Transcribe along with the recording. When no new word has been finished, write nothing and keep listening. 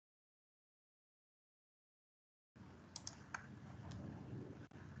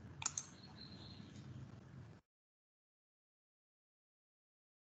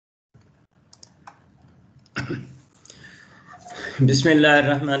Bismillah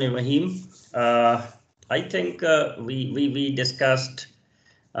ar-Rahman ar-Rahim. I think we discussed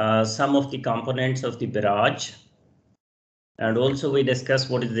some of the components of the barrage, and also we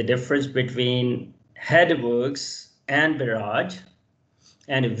discussed what is the difference between headworks and barrage,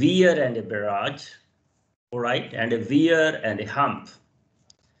 and a weir and a barrage, all right, and a weir and a hump.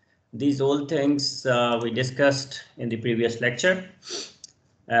 These all things we discussed in the previous lecture,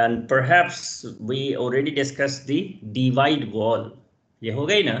 and perhaps we already discussed the divide wall. Ye ho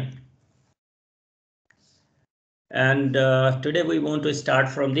gayi na? And today we want to start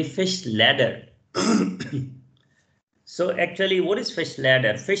from the fish ladder. So actually, what is fish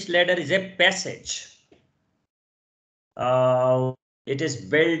ladder? Fish ladder is a passage. It is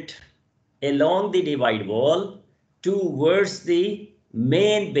built along the divide wall towards the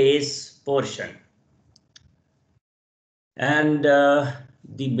main base portion. And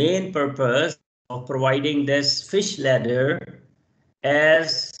the main purpose of providing this fish ladder,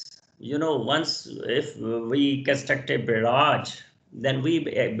 as you know, once if we construct a barrage, then we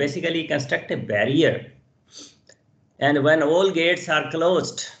basically construct a barrier. And when all gates are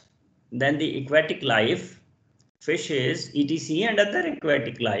closed, then the aquatic life, fishes, etc. and other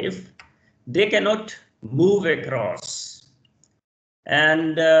aquatic life, they cannot move across.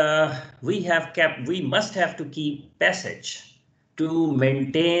 And we must have to keep passage to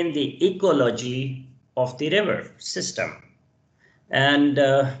maintain the ecology of the river system. And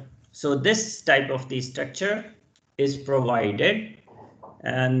so this type of the structure is provided,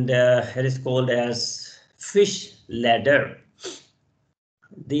 and it is called as fish ladder.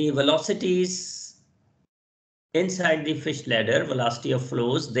 The velocities inside the fish ladder, velocity of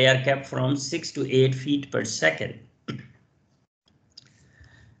flows, they are kept from 6 to 8 feet per second.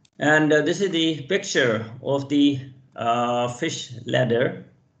 And this is the picture of the fish ladder.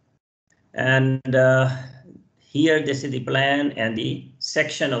 And here this is the plan and the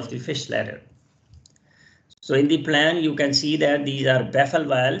section of the fish ladder. So in the plan, you can see that these are baffle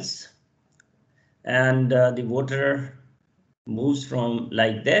valves, and the water moves from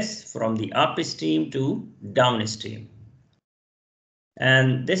like this, from the upstream to downstream.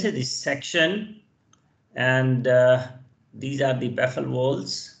 And this is the section, and these are the baffle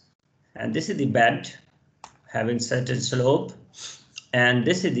walls, and this is the bed having certain slope, and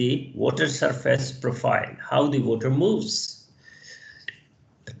this is the water surface profile, how the water moves.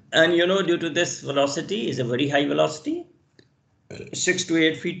 And you know, due to this velocity is a very high velocity, 6 to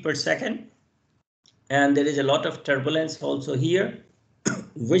 8 feet per second. And there is a lot of turbulence also here,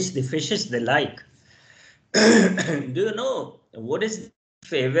 which the fishes they like. Do you know what is the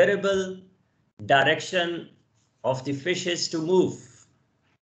favorable direction of the fishes to move?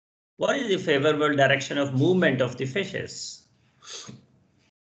 What is the favorable direction of movement of the fishes?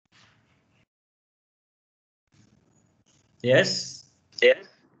 Yes? Yes.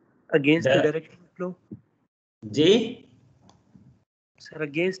 Against the direction of flow. G? Sir,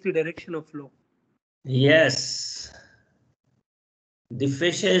 against the direction of flow. Yes. The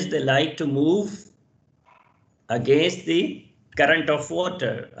fishes, they like to move against the current of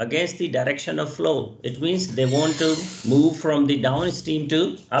water, against the direction of flow. It means they want to move from the downstream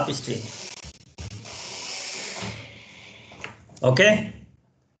to upstream. Okay.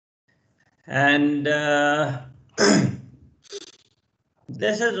 And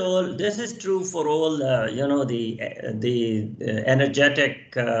this is true for all, you know, the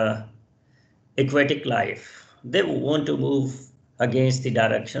energetic aquatic life. They want to move against the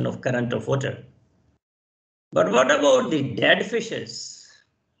direction of current of water. But what about the dead fishes?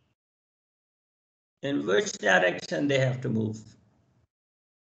 In which direction they have to move?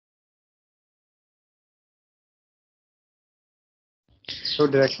 So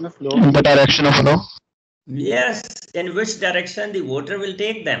direction of flow. In the direction of flow. Yes, in which direction the water will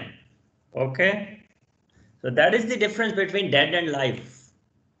take them. Okay. So that is the difference between dead and live.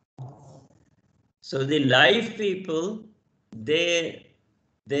 So the live people, they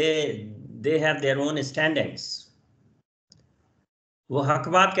have their own standings. वो हक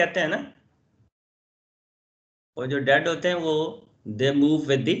बात कहते हैं ना, और जो dead होते हैं वो they move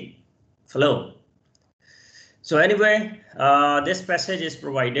with the flow. So anyway, this passage is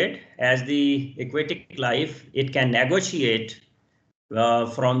provided as the aquatic life. It can negotiate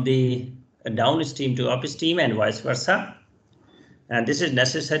from the downstream to upstream and vice versa. And this is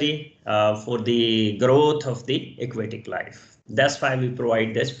necessary for the growth of the aquatic life. That's why we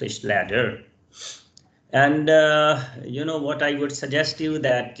provide this fish ladder. And you know what I would suggest you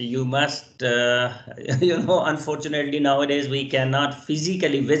that you must, you know, unfortunately nowadays we cannot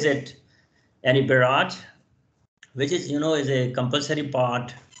physically visit any barrage, which is, you know, is a compulsory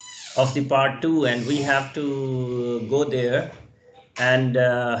part of the part 2, and we have to go there and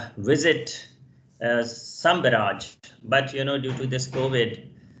visit some barrage, but you know, due to this COVID,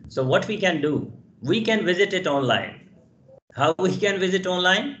 so what we can do, we can visit it online. How we can visit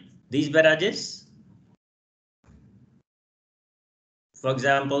online these barrages? For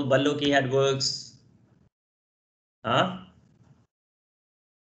example, Ballo Ki Head works,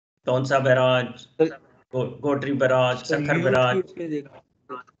 Tonsa barrage, Kotri barrage, Sakhar barrage.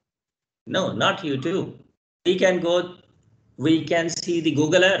 No, not YouTube. We can go, we can see the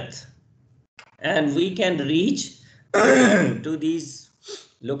Google Earth, and we can reach to these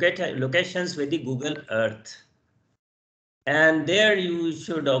locations with the Google Earth. And there you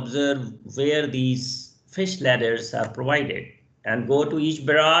should observe where these fish ladders are provided, and go to each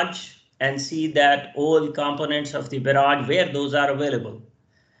barrage and see that all components of the barrage, where those are available.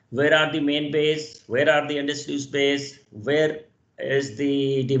 Where are the main bays? Where are the under-sluice bays? Where is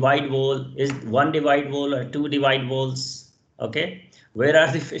the divide wall? Is one divide wall or two divide walls? Okay. Where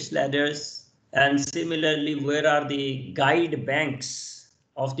are the fish ladders? And similarly, where are the guide banks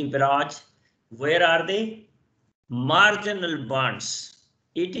of the barrage? Where are the marginal bonds?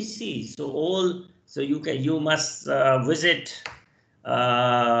 etc. So you must visit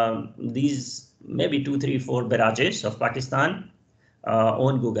these maybe 2, 3, 4 barrages of Pakistan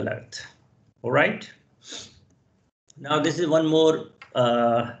on Google Earth. All right. Now this is one more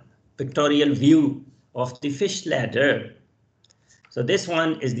pictorial view of the fish ladder. So this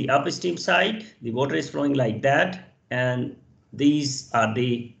one is the upstream side. The water is flowing like that, and these are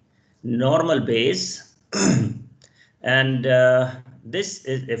the normal bays. And this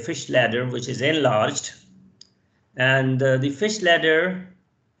is a fish ladder which is enlarged, and the fish ladder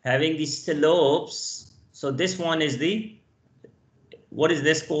having the slopes. So this one is the, what is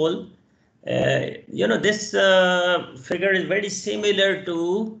this called? You know, this figure is very similar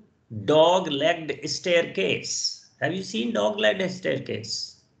to dog-legged staircase. Have you seen dog-legged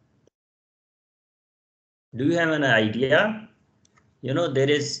staircase? Do you have an idea? You know, there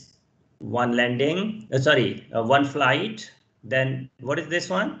is one landing, one flight. Then what is this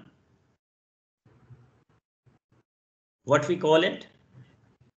one? What we call it?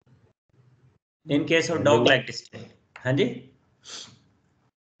 In case of dog-legged stair. Hanji?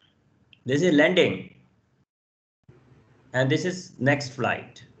 This is landing, and this is next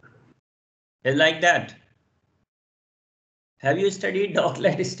flight. It's like that. Have you studied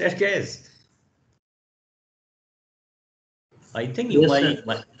dog-legged staircase? I think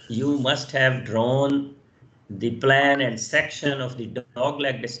you must have drawn the plan and section of the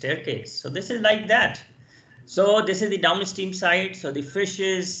dog-legged staircase. So this is like that. So this is the downstream side. So the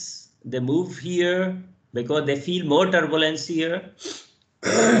fishes, they move here because they feel more turbulence here.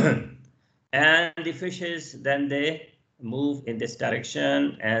 And the fishes, then they move in this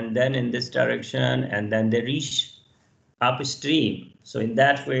direction, and then in this direction, and then they reach upstream. So in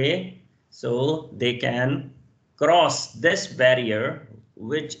that way, so they can cross this barrier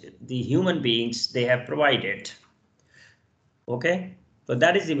which the human beings, they have provided. Okay, so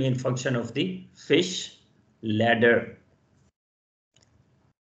that is the main function of the fish ladder.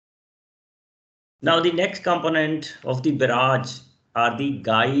 Now the next component of the barrage are the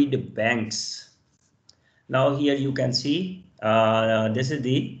guide banks. Now here you can see this is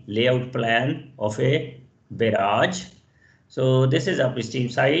the layout plan of a barrage. So this is upstream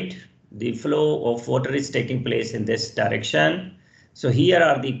side. The flow of water is taking place in this direction. So here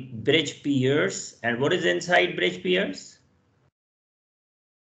are the bridge piers, and what is inside bridge piers?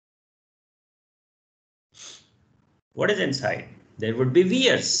 What is inside? There would be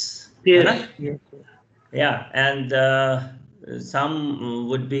weirs. Yes. Yeah, and some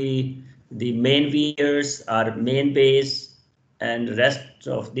would be the main weirs or main bays, and rest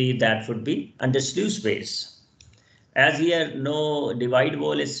of that would be under sluice bays. As here no divide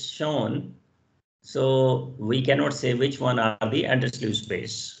wall is shown, so we cannot say which one are the under sluice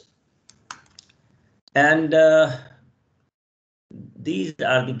bays. And these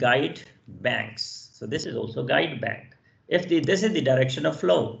are the guide banks. So this is also guide bank. If this is the direction of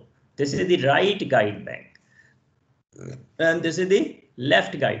flow, this is the right guide bank, and this is the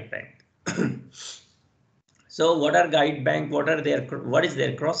left guide bank. So what are guide bank? What is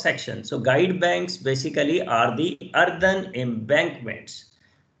their cross section? So guide banks basically are the earthen embankments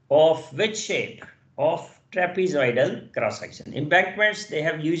of which shape? Of trapezoidal cross section. Embankments, they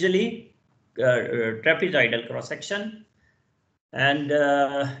have usually trapezoidal cross section, and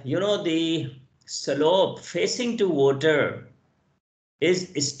you know, the slope facing to water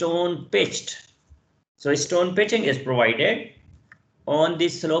is stone pitched. So stone pitching is provided on the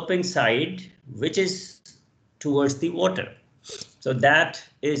sloping side, which is towards the water. So that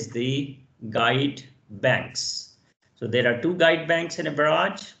is the guide banks. So there are two guide banks in a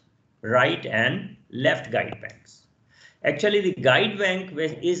barrage, right and left guide banks. Actually, the guide bank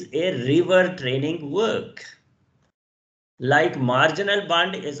is a river training work. Like marginal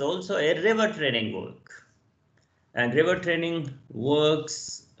bund is also a river training work. And river training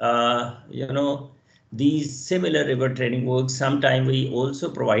works, these similar river training works, sometimes we also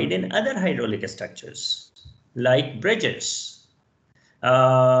provide in other hydraulic structures, like bridges,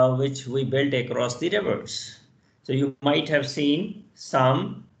 which we built across the rivers. So you might have seen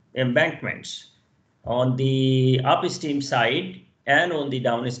some embankments on the upstream side and on the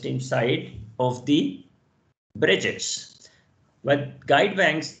downstream side of the bridges. But guide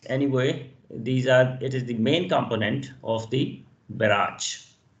banks, anyway, it is the main component of the barrage.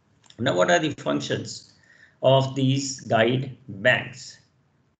 Now, what are the functions of these guide banks?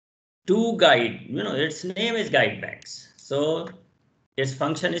 To guide, its name is guide banks. So its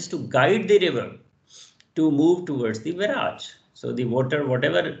function is to guide the river to move towards the barrage. So the water,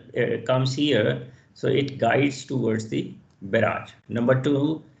 whatever comes here, so it guides towards the barrage. Number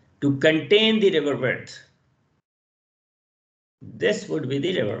two, to contain the river width. This would be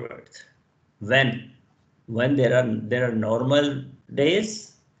the river width. When there are normal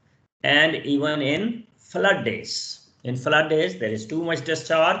days and even in flood days. In flood days, there is too much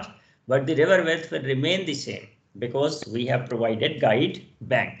discharge, but the river width will remain the same because we have provided guide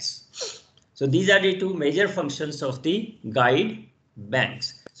banks. So these are the two major functions of the guide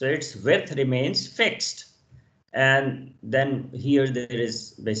banks. So its width remains fixed. And then here there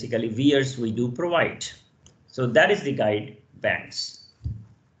is basically weirs we do provide. So that is the guide banks.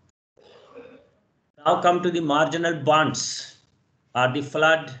 Now come to the marginal bunds or the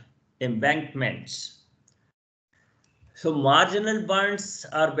flood embankments. So marginal bunds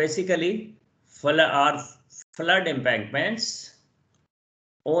are basically flood embankments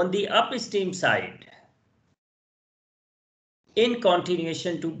on the upstream side in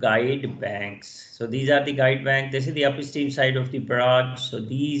continuation to guide banks. So these are the guide banks. This is the upstream side of the barrage. So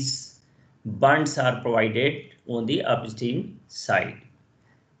these bunds are provided on the upstream side.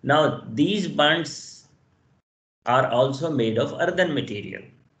 Now these bunds are also made of earthen material,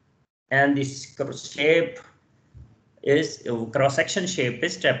 and this shape is cross-section shape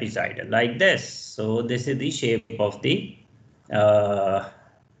is trapezoidal like this. So this is the shape of the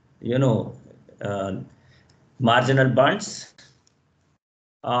marginal bunds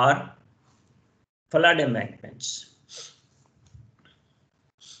or flood embankments.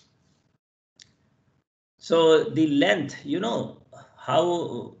 So the length,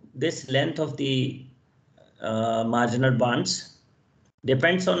 how this length of the marginal bunds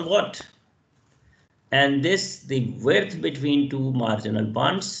depends on what? And the width between two marginal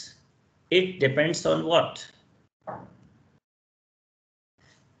bunds, it depends on what?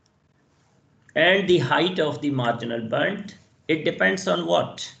 And the height of the marginal bund, it depends on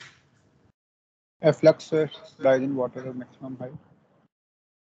what? A flux rise in water maximum height.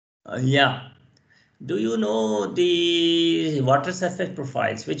 Yeah. Do you know the water surface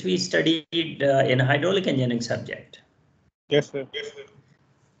profiles, which we studied in hydraulic engineering subject? Yes, sir.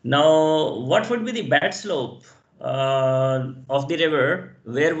 Now, what would be the bed slope of the river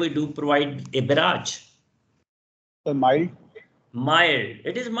where we do provide a barrage? Mild. Mild.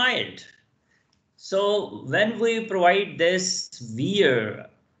 It is mild. So when we provide this weir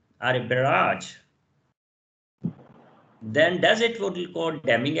or a barrage, then does it what we call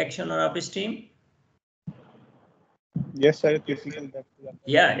damming action or upstream? Yes, sir. Typical.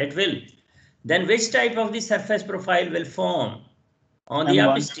 Yeah, it will. Then which type of the surface profile will form on the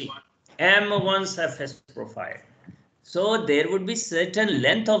M1. upstream? M1 surface profile. So there would be certain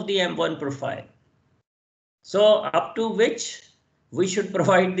length of the M1 profile. So up to which we should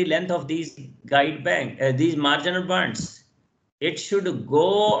provide the length of these guide bank, these marginal bunds. It should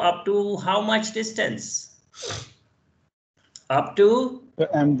go up to how much distance? Up to the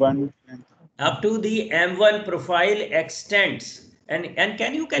M1. Up to the M1 profile extends. And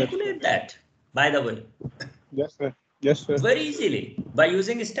can you calculate that, by the way? Yes, sir. Yes, sir. Very easily by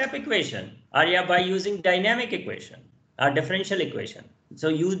using step equation or by using dynamic equation or differential equation. So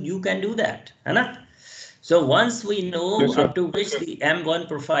you can do that. Right? So once we know yes, up to which the M1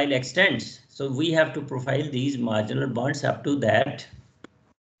 profile extends, so we have to profile these marginal bonds up to that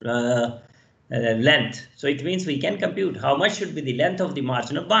length. So it means we can compute how much should be the length of the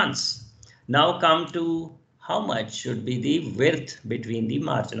marginal bonds. Now come to how much should be the width between the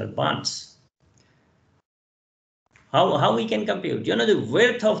marginal bonds. How we can compute? The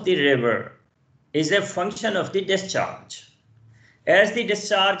width of the river is a function of the discharge. As the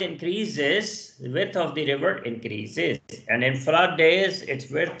discharge increases, the width of the river increases, and in flood days, its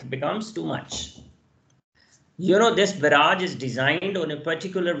width becomes too much. You know, this barrage is designed on a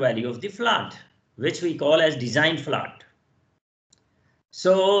particular value of the flood, which we call as design flood.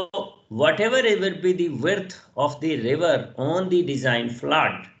 So whatever it will be the width of the river on the design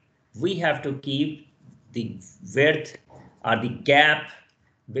flood, we have to keep the width or the gap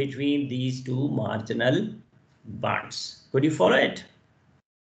between these two marginal bonds. Could you follow it?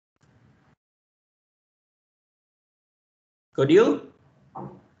 Could you?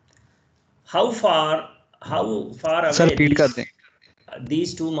 How far away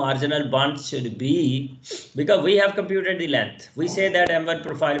these two marginal bonds should be, because we have computed the length. We say that M1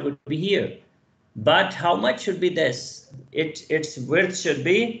 profile would be here, but how much should be this? Its width should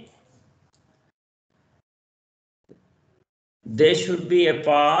be, they should be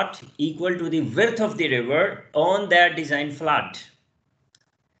apart equal to the width of the river on that design flood.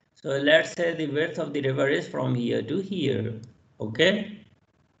 So let's say the width of the river is from here to here. Okay.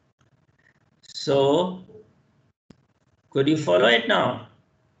 So could you follow it now?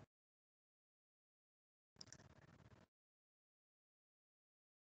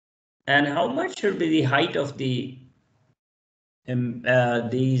 And how much should be the height of the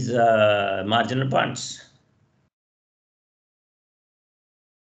these marginal bonds?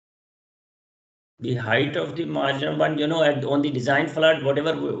 The height of the marginal bond, you know, on the design flood,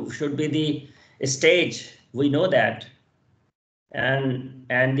 whatever should be the stage, we know that.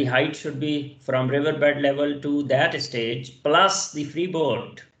 And the height should be from riverbed level to that stage plus the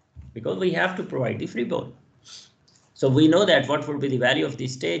freeboard, because we have to provide the freeboard. So we know that what would be the value of the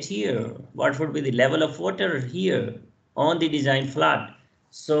stage here, what would be the level of water here on the design flood.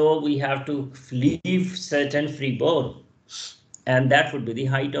 So we have to leave certain freeboard, and that would be the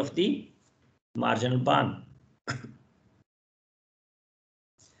height of the marginal bond.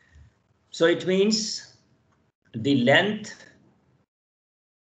 So it means the length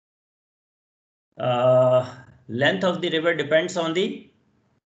of the river depends on the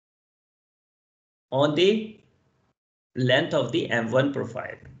length of the M1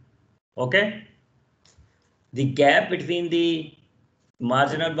 profile. Okay. The gap between the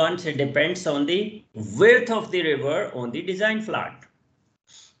marginal bonds, it depends on the width of the river on the design flood.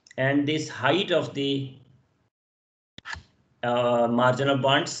 And this height of the marginal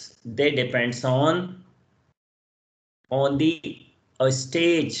bonds, they depends on the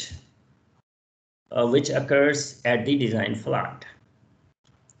stage which occurs at the design flood.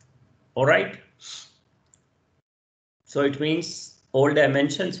 All right. So it means all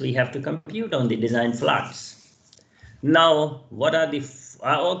dimensions we have to compute on the design floods. Now, what are the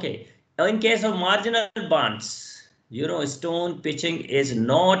okay? In case of marginal bonds, you know, stone pitching is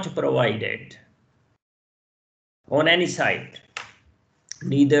not provided on any side,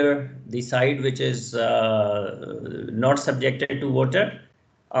 neither the side which is not subjected to water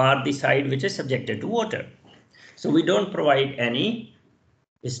or the side which is subjected to water. So we don't provide any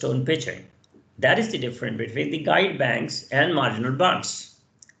stone pitching. That is the difference between the guide banks and marginal bonds.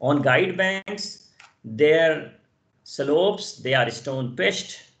 On guide banks, their slopes, they are stone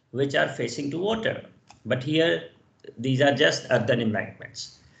pitched, which are facing to water. But here, these are just earthen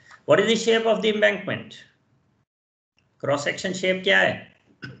embankments. What is the shape of the embankment? Cross-section shape क्या है?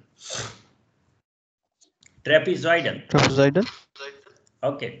 Trapezoidal. Trapezoidal.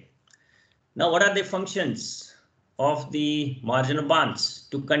 Okay. Now, what are the functions of the marginal bonds?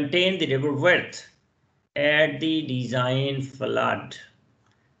 To contain the river width at the design flood.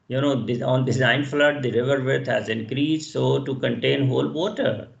 You know, on design flood, the river width has increased, so to contain whole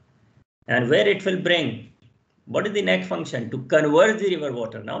water. And where it will bring? What is the next function? To converge the river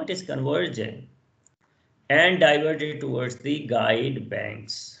water. Now it is converging and divert it towards the guide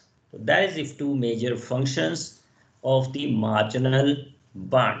banks. So that is the two major functions of the marginal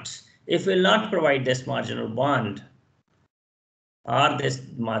bonds. If we will not provide this marginal bond or this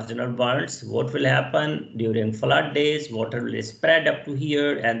marginal bonds, what will happen during flood days? Water will spread up to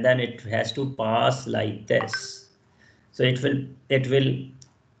here and then it has to pass like this. So it will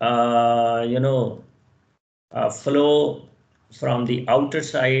you know, flow from the outer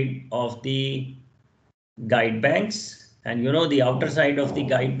side of the guide banks, and you know, the outer side of the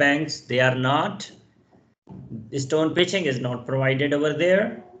guide banks, they are not, stone pitching is not provided over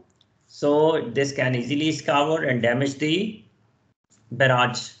there, so this can easily scour and damage the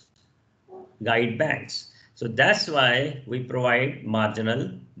barrage guide banks. So that's why we provide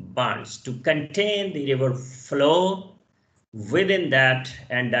marginal bonds to contain the river flow within that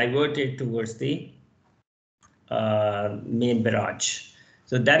and divert it towards the main barrage.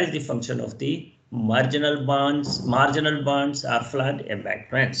 So that is the function of the marginal bonds. Marginal bonds are flood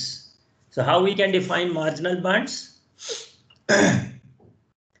embankments. So how we can define marginal bonds?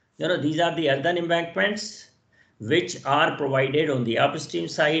 You know, these are the earthen embankments. which are provided on the upstream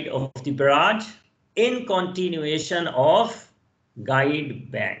side of the barrage in continuation of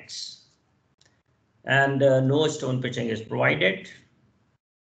guide banks. And no stone pitching is provided.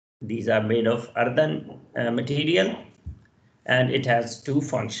 These are made of earthen material, and it has two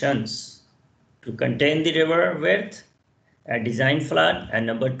functions: to contain the river width at design flood, and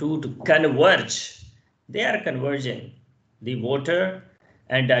number two, to converge. They are converging the water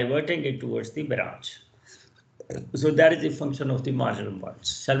and diverting it towards the barrage. So that is the function of the marginal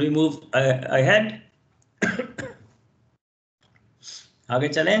parts. Shall we move ahead? आगे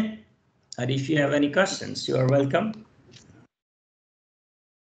चलें? And if you have any questions, you are welcome.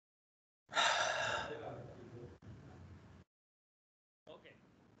 Okay.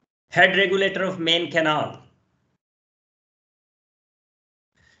 Head regulator of main canal.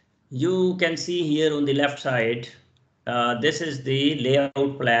 You can see here on the left side, this is the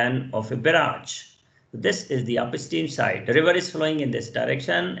layout plan of a barrage. This is the upstream side. The river is flowing in this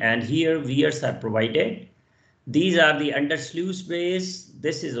direction, and here weirs are provided. These are the under sluice bays.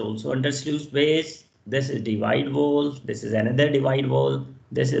 This is also under sluice bays. This is divide wall. This is another divide wall.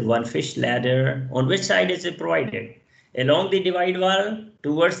 This is one fish ladder. On which side is it provided? Along the divide wall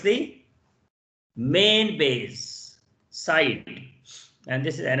towards the main base side. And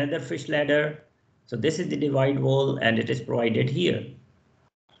this is another fish ladder. So this is the divide wall, and it is provided here.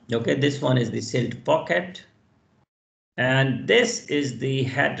 Okay, this one is the silt pocket. And this is the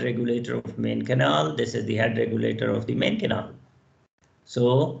head regulator of main canal. This is the head regulator of the main canal.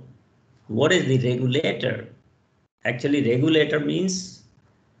 So what is the regulator? Actually, regulator means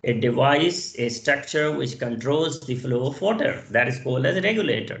a device, a structure which controls the flow of water. That is called as a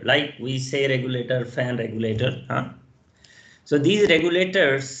regulator. Like we say regulator, fan regulator. Huh? So these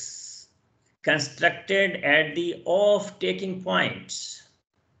regulators constructed at the off-taking points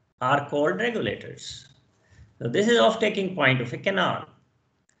are called regulators. So this is off-taking point of a canal,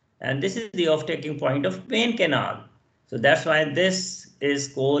 and this is the off-taking point of main canal. So that's why this is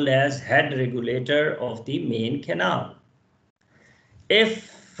called as head regulator of the main canal.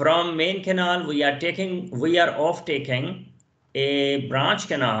 If from main canal we are off-taking a branch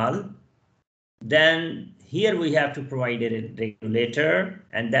canal, then here we have to provide a regulator,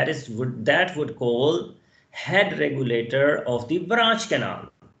 and that would call head regulator of the branch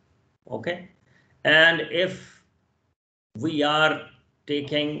canal. Okay. And if we are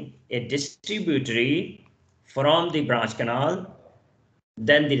taking a distributary from the branch canal,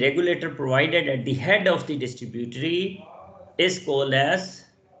 then the regulator provided at the head of the distributary is called as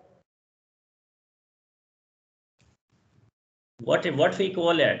what we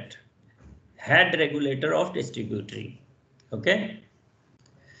call it? Head regulator of distributary. Okay.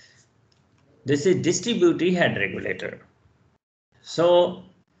 This is distributary head regulator. So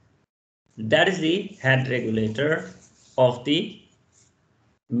that is the head regulator of the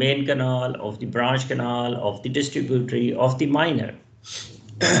main canal, of the branch canal, of the distributary, of the minor.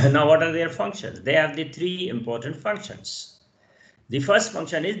 Now, what are their functions? They have the three important functions. The first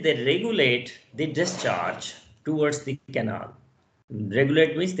function is they regulate the discharge towards the canal.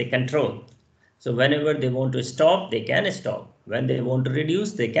 Regulate means they control. So whenever they want to stop, they can stop. When they want to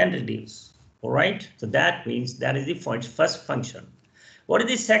reduce, they can reduce. All right. So that means that is the first function. What is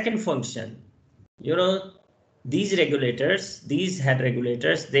the second function? You know, these regulators, these head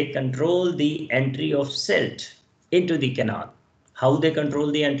regulators, they control the entry of silt into the canal. How they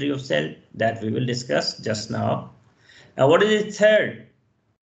control the entry of silt, that we will discuss just now. Now, what is the third?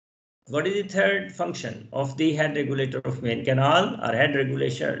 What is the third function of the head regulator of main canal or head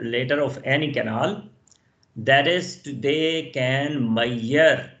regulator of any canal? That is, they can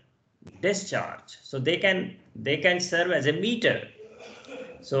measure discharge. So they can serve as a meter.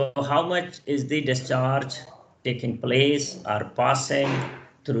 So how much is the discharge taking place or passing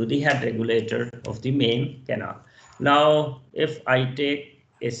through the head regulator of the main canal? Now, if I take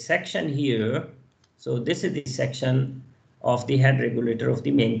a section here, so this is the section of the head regulator of the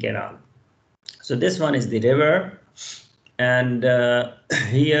main canal. So this one is the river, and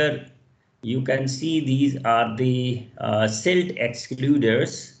here you can see these are the silt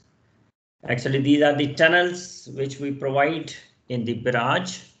excluders. Actually, these are the tunnels which we provide in the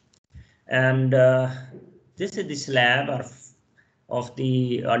barrage, and this is the slab of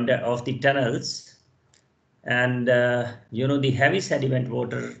the tunnels, and you know, the heavy sediment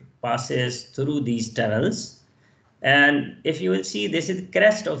water passes through these tunnels. And if you will see, this is the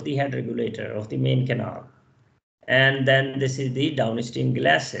crest of the head regulator of the main canal. And then this is the downstream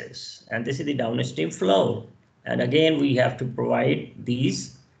glacis, and this is the downstream flow. And again, we have to provide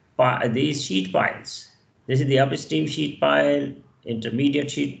these sheet piles. This is the upstream sheet pile, intermediate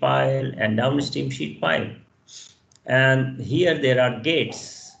sheet pile, and downstream sheet pile. and here there are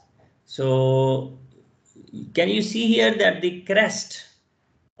gates. So can you see here that the crest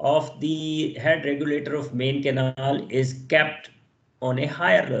of the head regulator of main canal is kept on a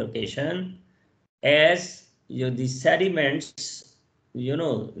higher location, as the sediments,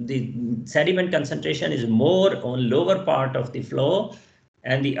 the sediment concentration is more on lower part of the flow,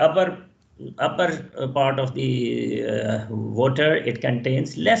 and the upper part of the water, it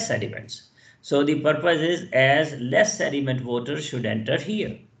contains less sediments. So the purpose is, as less sediment water should enter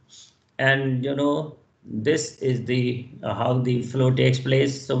here, and this is the how the flow takes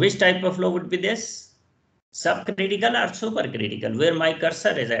place. So which type of flow would be this? Subcritical or supercritical, where my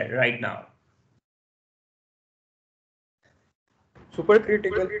cursor is at right now?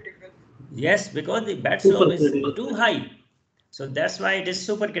 Supercritical. Yes, because the bed slope is too high. So that's why it is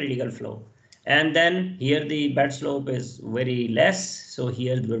supercritical flow. And then here the bed slope is very less. So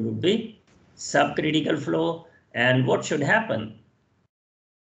here there will be subcritical flow. And what should happen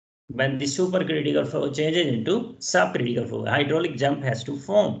when the supercritical flow changes into subcritical flow? Hydraulic jump has to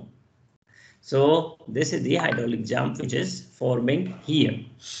form. So this is the hydraulic jump which is forming here.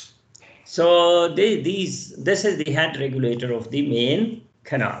 So this is the head regulator of the main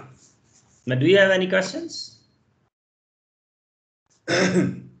canal. Now, do you have any questions?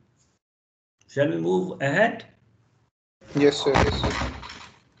 Shall we move ahead? Yes, sir. Yes, sir.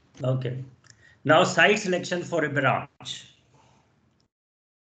 Okay. Now, site selection for a barrage.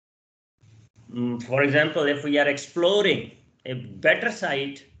 For example, if we are exploring a better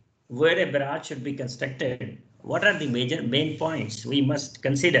site where a barrage should be constructed, what are the main points we must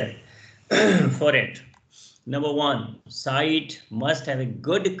consider for it? Number one, site must have a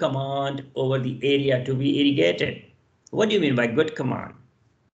good command over the area to be irrigated. What do you mean by good command?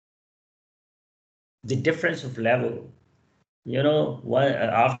 The difference of level.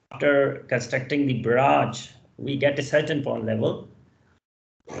 After constructing the barrage, we get a certain pond level,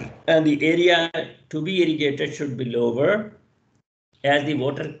 and the area to be irrigated should be lower, as the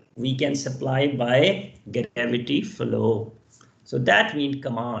water we can supply by gravity flow. So that means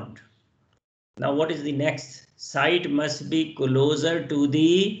command. Now, what is the next? Site must be closer to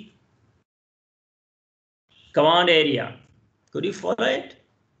the command area. Could you follow it?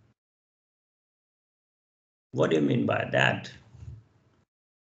 What do you mean by that?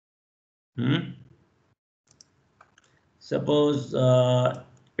 Suppose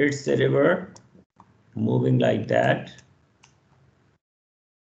it's a river moving like that.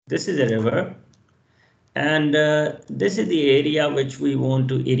 This is a river, and this is the area which we want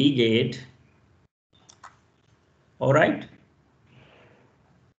to irrigate. All right.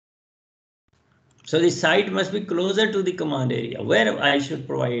 So the site must be closer to the command area. Where I should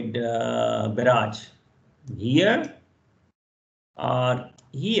provide barrage? Here or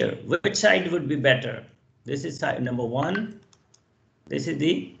here? Which side would be better? This is side number one. This is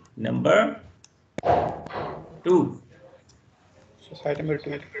the number two. So site number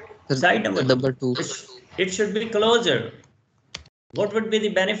 2. Site number two. It should be closer. What would be the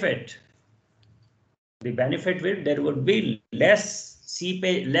benefit? The benefit will there would be less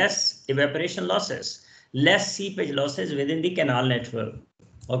seepage, less evaporation losses, less seepage losses within the canal network.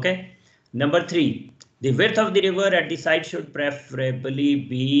 Okay. Number three, the width of the river at the site should preferably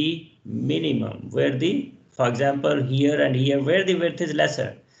be minimum, where the, for example, here and here, where the width is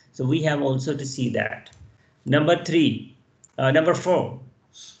lesser. So we have also to see that. Number four,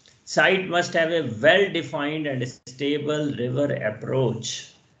 site must have a well-defined and stable river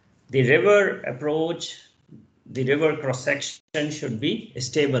approach. The river approach, the river cross-section should be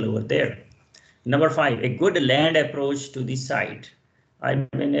stable over there. Number five, a good land approach to the site. I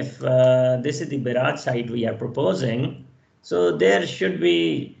mean, if this is the barrage site we are proposing, so there should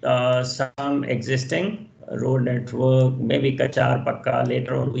be some existing road network, maybe kachar, pakka.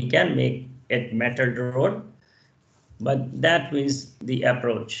 Later on, we can make it metalled road, but that means the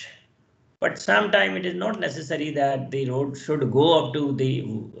approach. But sometimes it is not necessary that the road should go up to the,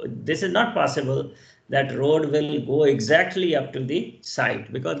 this is not possible that road will go exactly up to the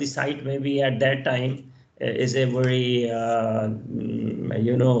site, because the site maybe at that time is a very,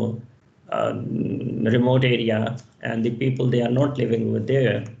 remote area, and the people, they are not living over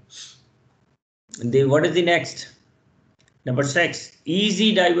there. What is the next? Number six,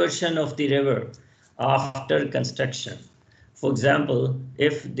 easy diversion of the river after construction. For example,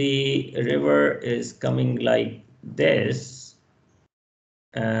 if the river is coming like this,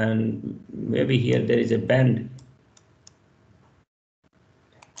 and maybe here there is a bend,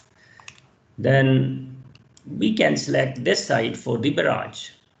 then we can select this site for the barrage.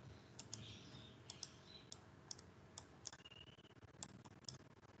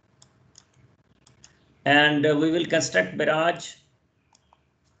 And we will construct barrage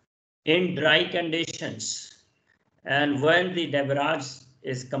in dry conditions. And when the barrage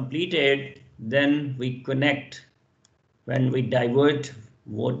is completed, then we connect, when we divert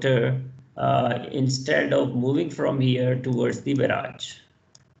water instead of moving from here towards the barrage.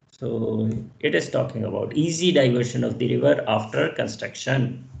 So it is talking about easy diversion of the river after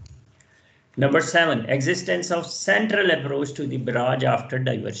construction. Number 7, existence of central approach to the barrage after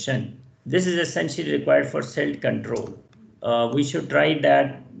diversion. This is essentially required for silt control. We should try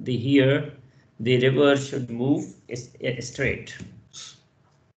that here the river should move straight.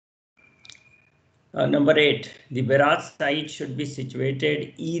 Number 8, the barrage site should be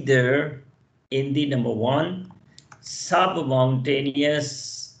situated either in the number 1,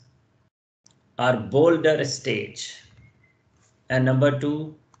 sub-mountainous or boulder stage, and number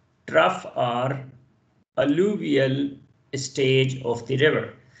 2, trough or alluvial stage of the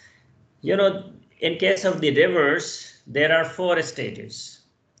river. You know, in case of the rivers, there are 4 stages.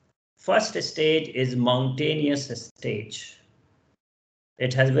 First stage is mountainous stage.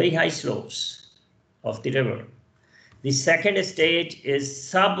 It has very high slopes of the river. The second stage is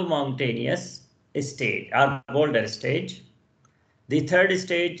sub-mountainous stage or boulder stage. The third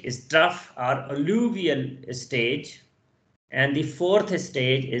stage is trough or alluvial stage. And the fourth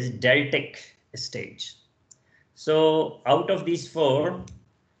stage is deltic stage. So out of these 4,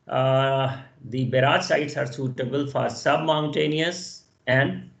 the barrage sites are suitable for sub-mountainous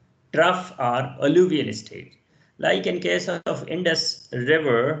and trough or alluvial stage. Like in case of Indus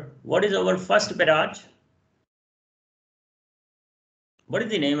River, what is our first barrage? What is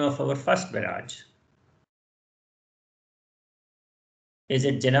the name of our first barrage? Is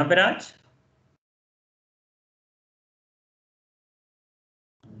it Jinnah barrage?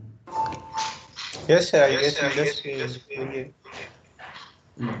 Yes, sir. I guess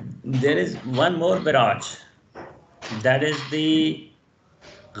There is one more barrage. That is the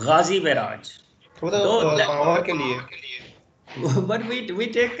Ghazi barrage. power के लिए. But we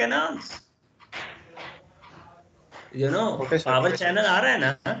take canals. You know, Okay, sir. power channel आ रहा है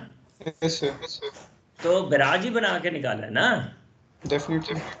ना? Yes, sir. तो barrage ही बना के निकाला है ना?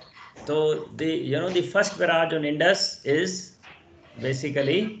 Definitely. So the first barrage on Indus is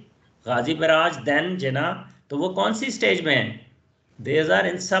basically Ghazi barrage, then Jinnah. तो वो कौन सी stage में है? These are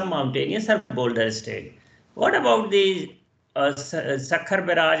in sub-mountainous or boulder stage. What about the Sakhar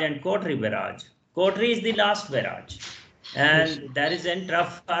barrage and Kotri barrage? Kotri is the last barrage, and that is in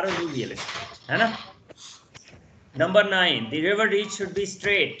trough or alluvial stage. है ना? Number 9, the river reach should be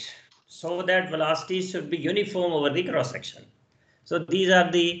straight so that velocity should be uniform over the cross section. So these are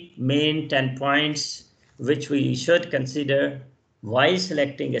the main 10 points which we should consider while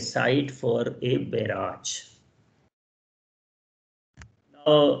selecting a site for a barrage.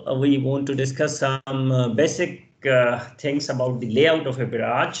 Now we want to discuss some basic things about the layout of a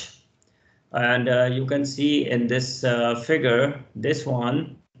barrage. And you can see in this figure, this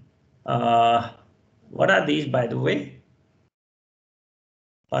one, what are these, by the way?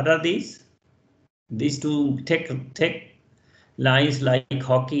 What are these? These two thick lines like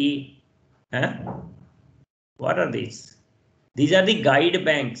hockey. Huh? What are these? These are the guide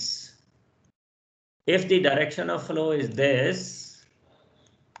banks. If the direction of flow is this,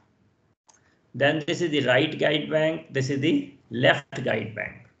 then this is the right guide bank. This is the left guide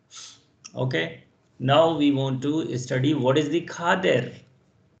bank. Okay. Now we want to study what is the khadir.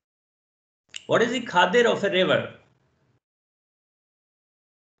 What is the khadir of a river?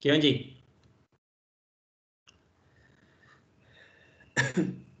 क्यों जी?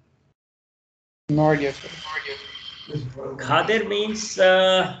 No idea, sir. Khadir means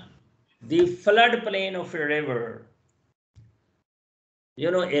the flood plain of a river.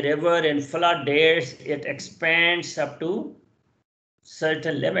 You know, a river in flood days, it expands up to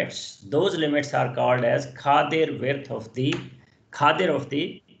certain limits. Those limits are called as khadir width of the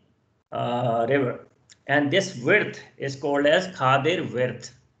river. And this width is called as khadir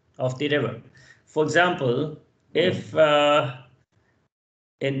width of the river. For example, if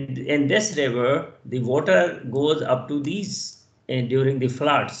in this river, the water goes up to these during the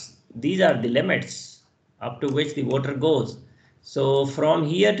floods. These are the limits up to which the water goes. So from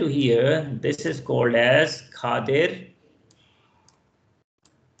here to here, this is called as khadir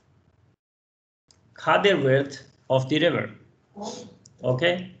width of the river.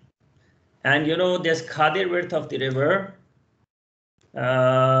 Okay. And you know, this khadir width of the river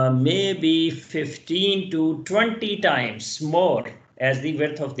may be 15 to 20 times more as the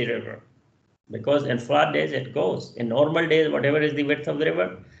width of the river, because in flood days it goes. In normal days, whatever is the width of the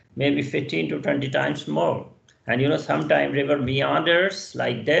river, maybe 15 to 20 times more. And you know, sometimes river meanders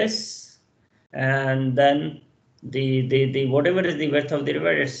like this, and then the whatever is the width of the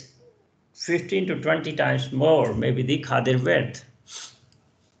river is 15 to 20 times more, maybe the Khadir width.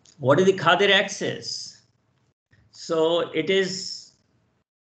 What is the Khadir axis? So it is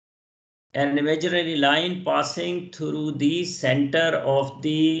an imaginary line passing through the center of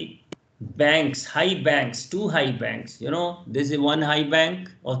the banks, high banks, two high banks. You know, this is one high bank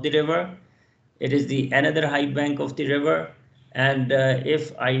of the river. It is the another high bank of the river. And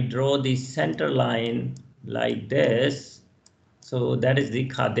if I draw the center line like this, so that is the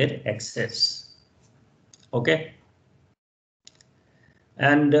Khadir axis. Okay.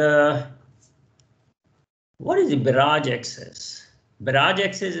 And what is the barrage axis? Barrage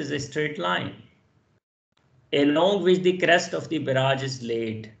axis is a straight line along which the crest of the barrage is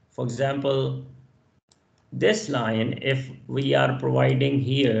laid. For example, this line, if we are providing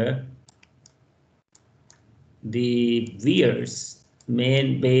here the weirs,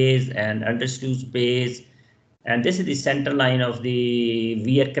 main base and undersluice base, and this is the center line of the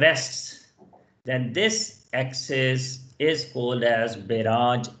weir crests, then this axis is called as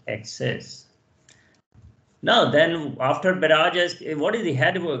barrage axis. Now then, after barrages, what is the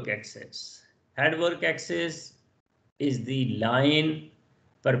headwork axis? Headwork axis is the line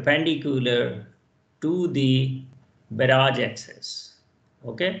perpendicular to the barrage axis.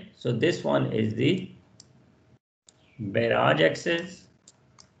 Okay, so this one is the barrage axis,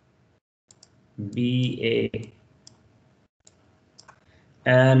 BA,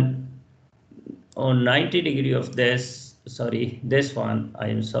 and on 90 of this, sorry, this one, I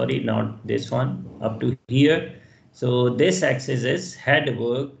am sorry, not this one, up to here. So this axis is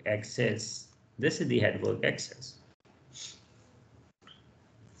headwork axis. This is the headwork axis.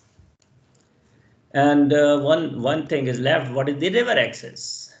 And one thing is left. What is the river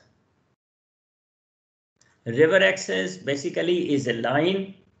axis? River axis basically is a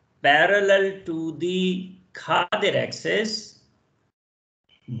line parallel to the Khadir axis,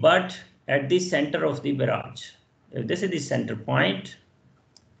 but at the center of the barrage. This is the center point,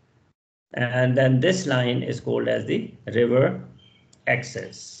 and then this line is called as the river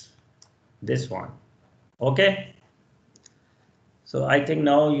axis. This one. Okay. So I think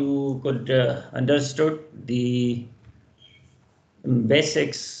now you could understood the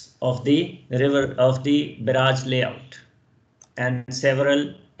basics of the river of the barrage layout and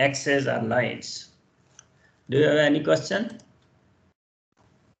several axes or lines. Do you have any question?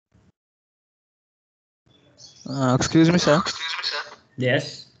 Excuse me sir.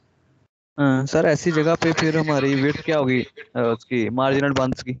 Yes. Sir ऐसी जगह पे फिर हमारी width क्या होगी उसकी marginal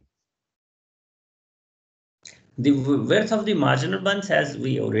बंस की? The width of the marginal bunch, as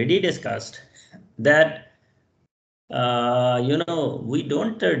we already discussed, that we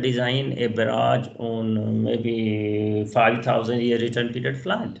don't design a barrage on maybe 5,000 year return period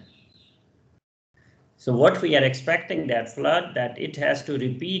flood. So what we are expecting that flood, that it has to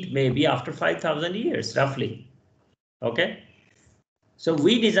repeat maybe after 5,000 years, roughly. Okay. So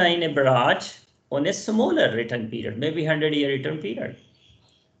we design a barrage on a smaller return period, maybe 100-year return period.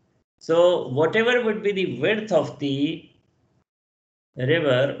 So whatever would be the width of the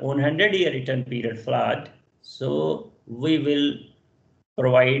river on 100-year return period flood, so we will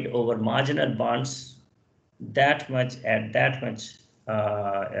provide over marginal bonds that much at that much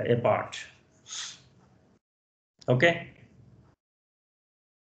apart. Okay.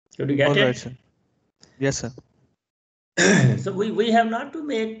 Could you get All it? right, sir. Yes, sir. So we have not to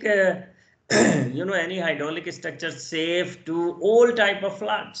make any hydraulic structure safe to all type of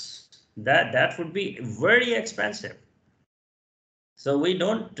floods. That would be very expensive. So we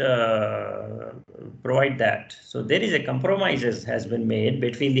don't provide that. So there is a compromises has been made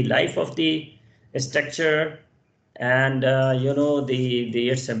between the life of the structure and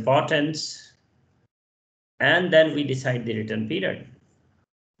its importance, and then we decide the return period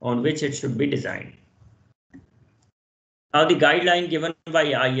on which it should be designed. Now the guideline given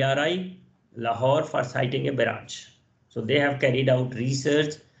by IRI Lahore for siting a barrage. So they have carried out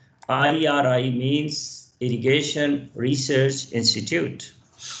research. IRI means Irrigation Research Institute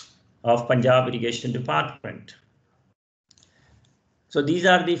of Punjab Irrigation Department. So these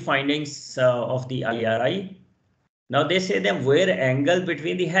are the findings of the IRI. Now they say that where angle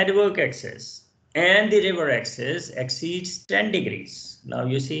between the headwork axis and the river axis exceeds 10 degrees. Now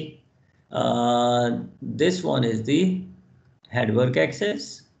you see this one is the headwork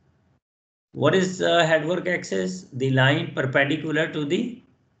axis. What is headwork axis? The line perpendicular to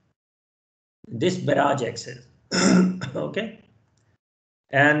this barrage axis. Okay.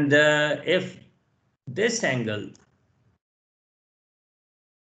 And if this angle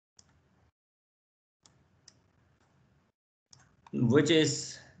which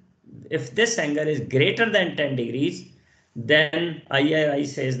is if this angle is greater than 10 degrees, then IRI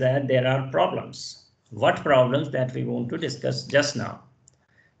says that there are problems. What problems that we want to discuss just now.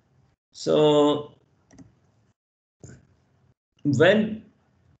 So when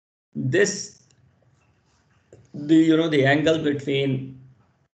this, the angle between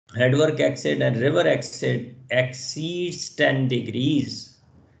headwork exit and river exit exceeds 10 degrees,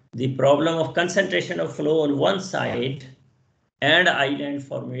 the problem of concentration of flow on one side and island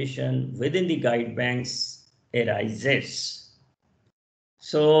formation within the guide banks arises.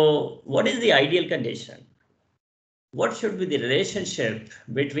 So what is the ideal condition? What should be the relationship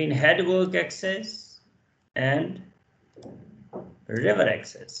between headwork access and river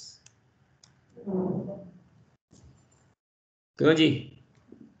access? Kuji,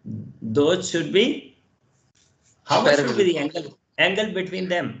 those should be, how much should be the angle between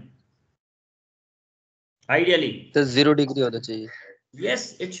them? Ideally. तो 0 degree होना चाहिए.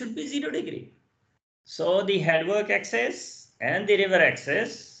 Yes, it should be 0 degree. So the headwork axis and the river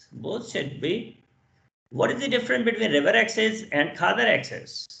axis both should be. What is the difference between river axis and Khader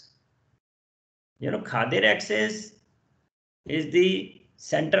axis? Khader axis is the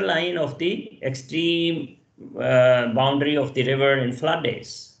center line of the extreme boundary of the river in flood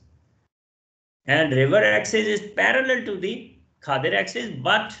days. And river axis is parallel to the Khader axis,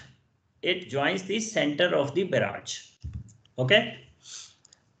 but it joins the center of the barrage. Okay.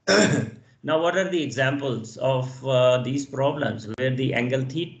 Now, what are the examples of these problems where the angle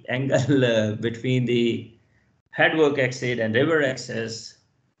between the headwork exit and river axis,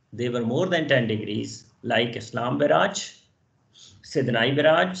 they were more than 10 degrees, like Islam barrage, Sidnai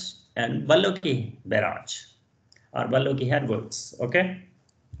barrage, and Balloki barrage, or Balloki headworks. Okay.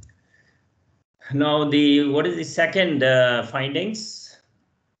 Now, what is the second findings?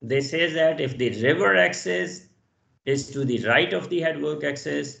 They say that if the river axis is to the right of the headwork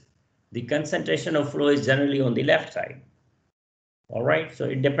axis, the concentration of flow is generally on the left side. All right, so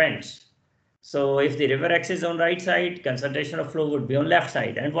it depends. So if the river axis is on right side, concentration of flow would be on left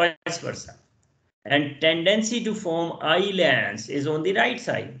side, and vice versa. And tendency to form islands is on the right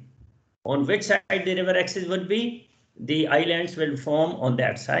side. On which side the river axis would be? The islands will form on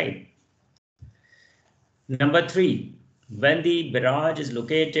that side. Number 3, when the barrage is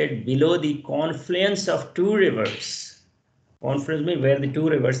located below the confluence of two rivers, confluence means where the two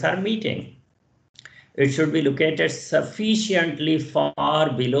rivers are meeting, it should be located sufficiently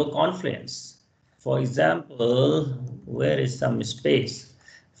far below confluence. For example, where is some space?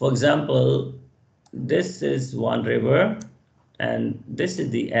 For example, this is one river and this is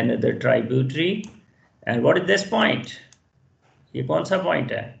the another tributary. And what is this point? ये कौन सा point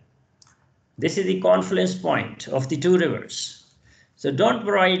है? This is the confluence point of the two rivers. So don't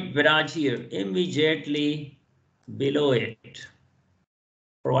provide barrage here immediately below it.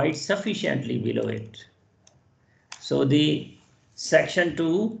 Provide sufficiently below it. So the section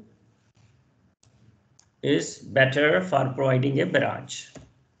 2 is better for providing a barrage.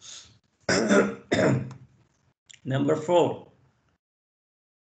 Number 4.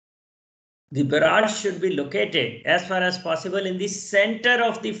 The barrage should be located as far as possible in the center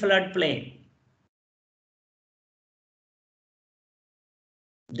of the floodplain.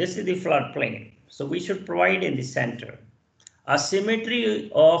 This is the floodplain, so we should provide in the center.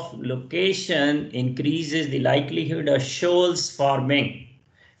 Asymmetry of location increases the likelihood of shoals forming.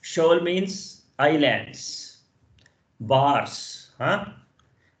 Shoal means islands, bars,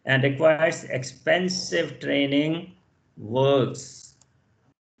 and requires expensive training works.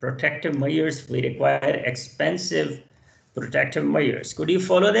 Protective measures, we require expensive protective measures. Could you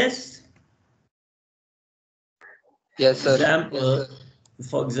follow this? Yes, sir.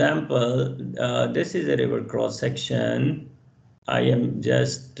 For example, this is a river cross section. I am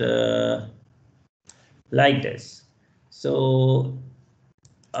just like this. So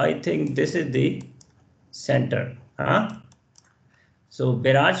I think this is the center. So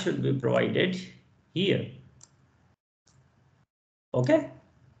barrage should be provided here. Okay.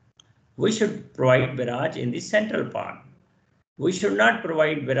 We should provide barrage in the central part. We should not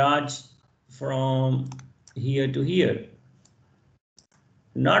provide barrage from here to here.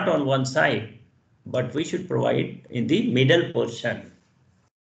 Not on one side, but we should provide in the middle portion.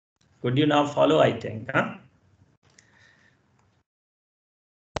 Could you now follow, I think?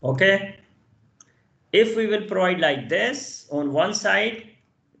 Okay. If we will provide like this on one side,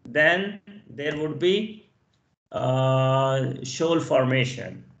 then there would be shoal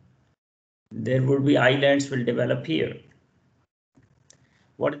formation. There would be islands will develop here.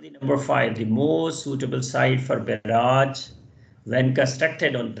 What is the number 5? The most suitable site for barrage when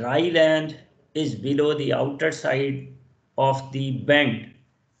constructed on dry land is below the outer side of the bend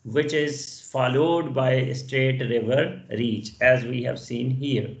which is followed by a straight river reach, as we have seen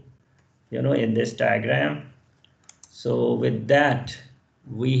here, in this diagram. So with that,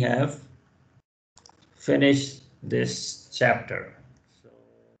 we have finished this chapter.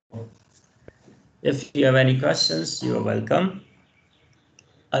 So if you have any questions, you are welcome.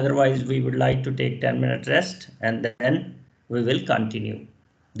 Otherwise, we would like to take 10-minute rest and then we will continue.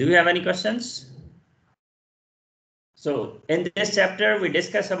 Do you have any questions? So in this chapter, we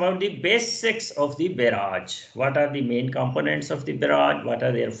discuss about the basics of the barrage. What are the main components of the barrage? What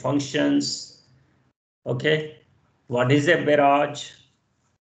are their functions? Okay, what is a barrage?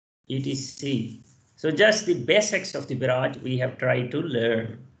 etc. So just the basics of the barrage we have tried to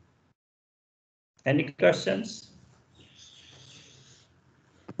learn. Any questions?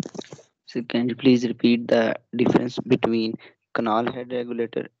 So can you please repeat the difference between canal head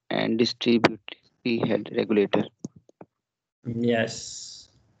regulator and distributary head regulator? Yes.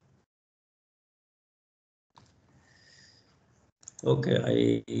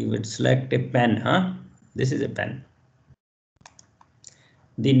 Okay, I would select a pen, huh? This is a pen.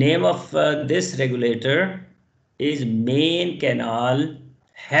 The name of this regulator is main canal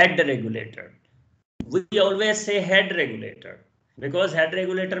head regulator. We always say head regulator because head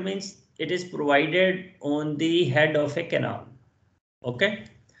regulator means it is provided on the head of a canal. Okay,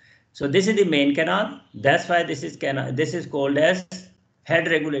 so this is the main canal. That's why this is canal. This is called as head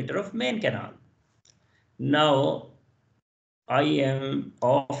regulator of main canal. Now I am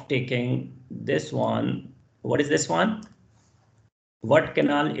off taking this one. What is this one? What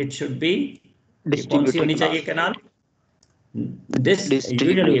canal it should be? कौन सी होनी चाहिए canal? This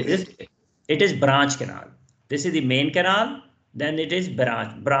usually this it is branch canal. This is the main canal. Then it is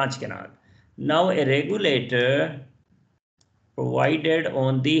branch canal. Now a regulator provided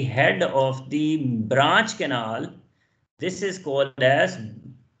on the head of the branch canal. This is called as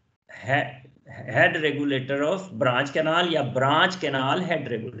head regulator of branch canal या branch canal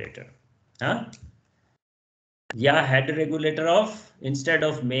head regulator. Huh? Yeah, head regulator of, instead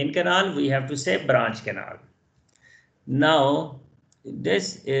of main canal, we have to say branch canal. Now,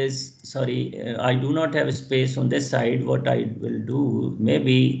 this is, sorry, I do not have space on this side. What I will do,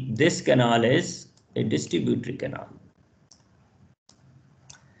 maybe this canal is a distributary canal.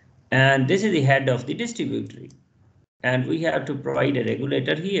 And this is the head of the distributary. And we have to provide a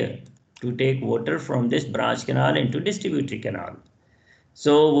regulator here to take water from this branch canal into distributary canal.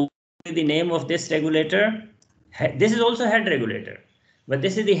 So what is the name of this regulator? This is also head regulator, but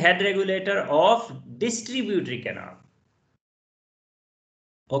this is the head regulator of distributary canal.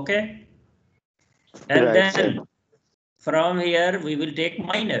 Okay. And right, then sir, from here we will take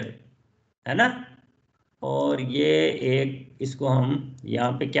minor, है ना? और ये एक इसको हम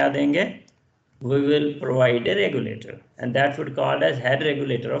यहाँ पे क्या देंगे? We will provide a regulator, and that would called as head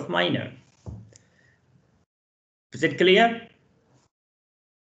regulator of minor. Is it clear?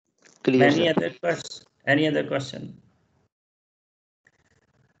 Clear. Any other question? Any other question?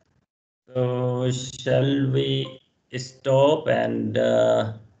 So shall we stop and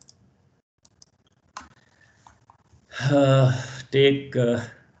take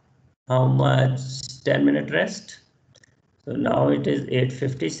how much 10-minute rest? So now it is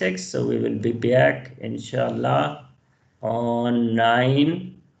 8:56, so we will be back inshallah on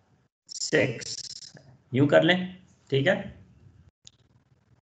 9:06. यूं कर लें, ठीक है?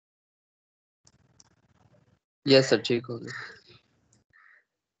 Yes sir, ठीक हो गया.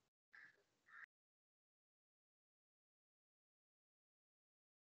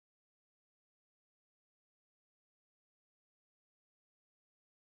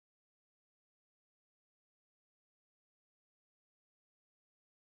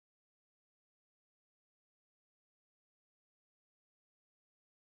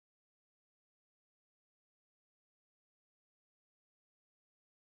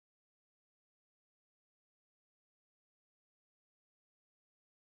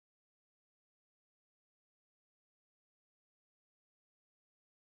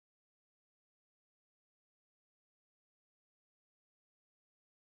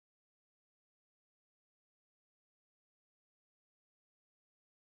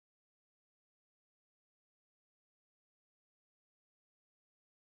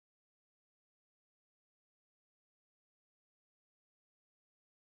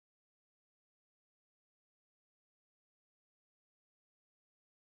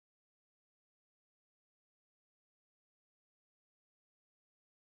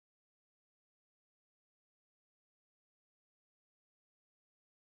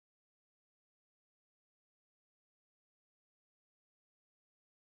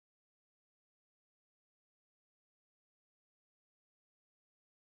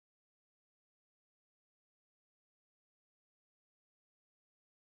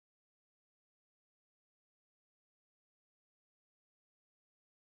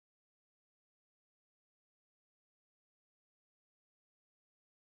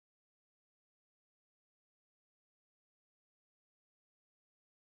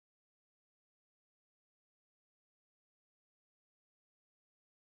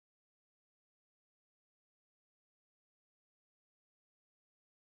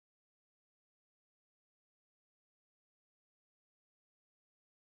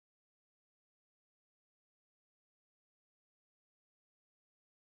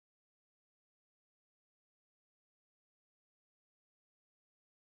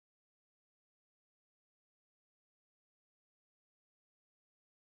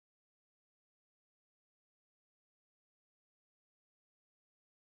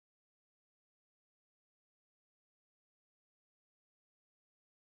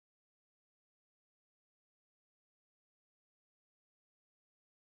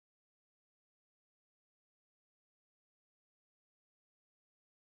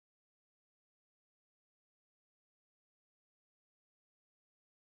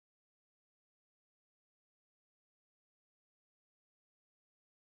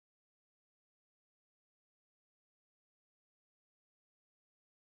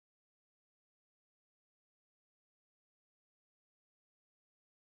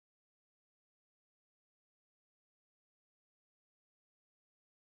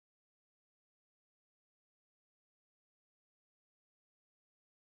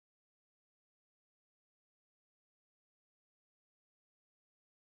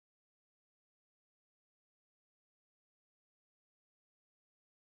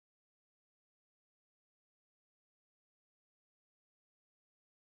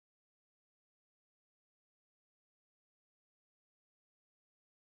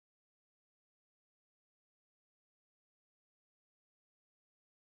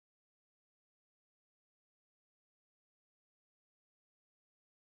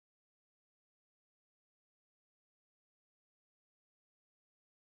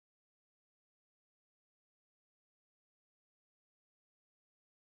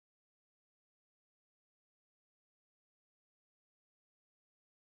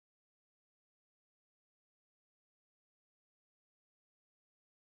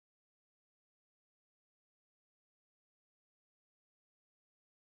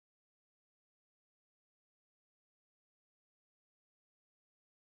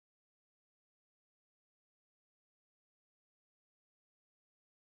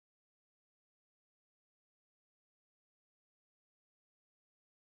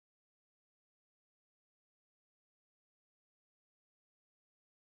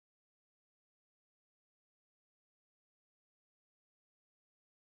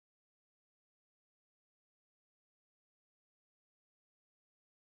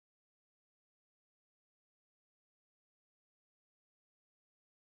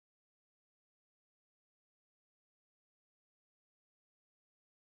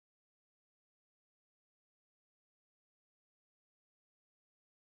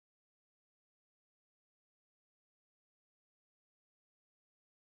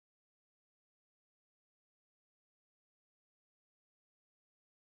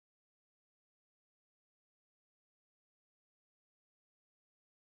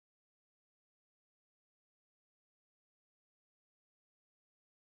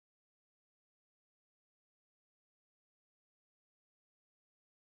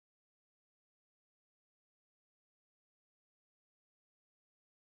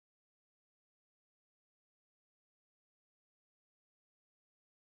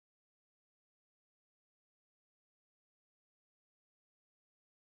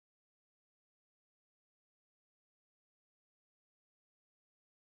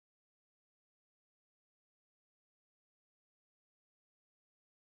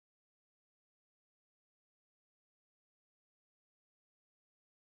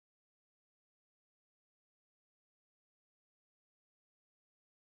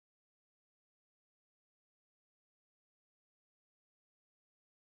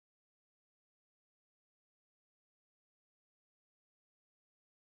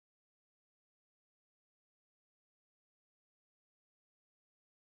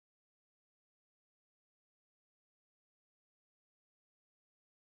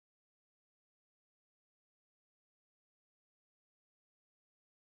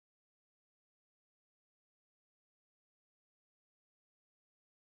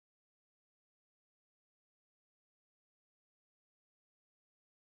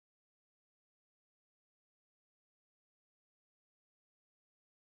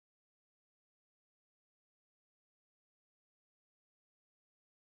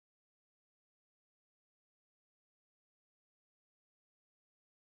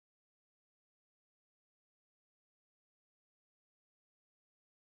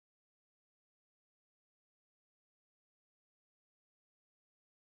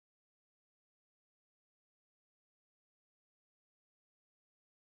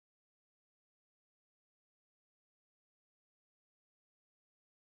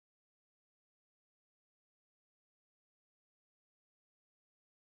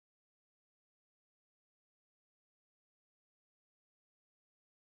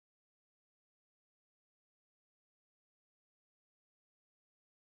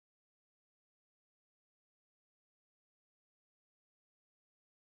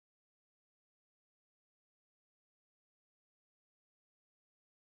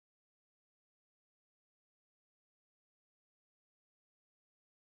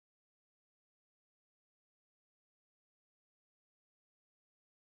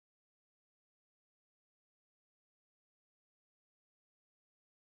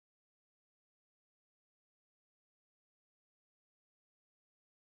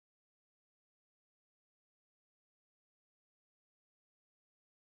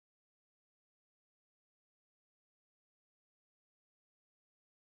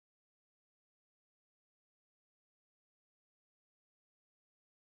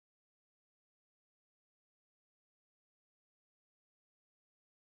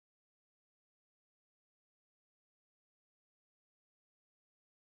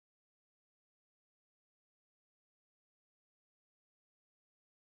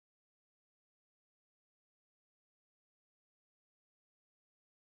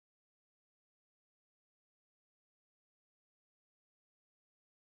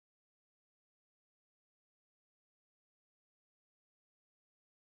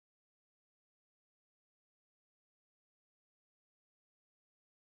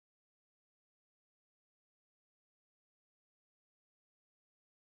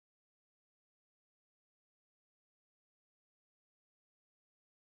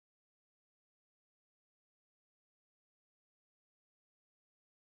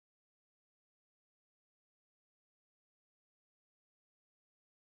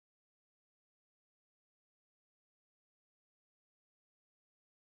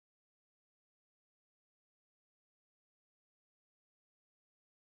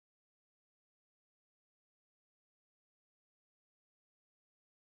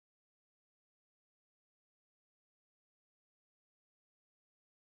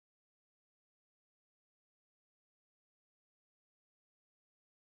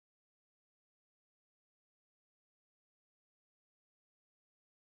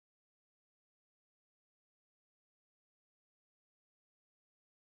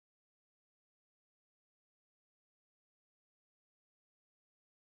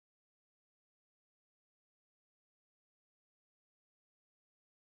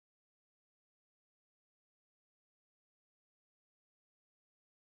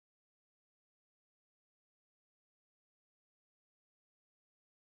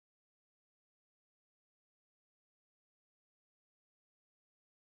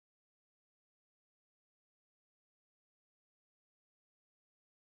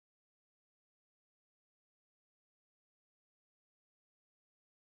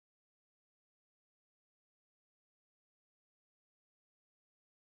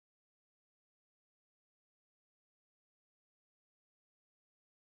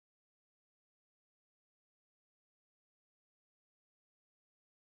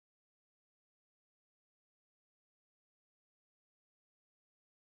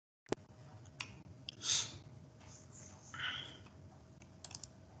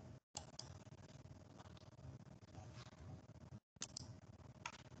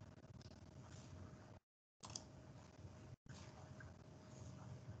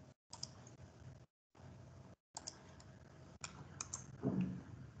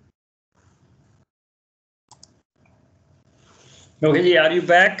 Rohit, are you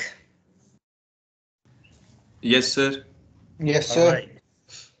back? Yes, sir. Yes, All sir. right.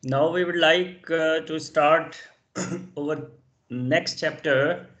 Now we would like to start our next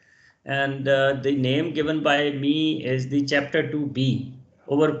chapter, and the name given by me is the chapter 2B.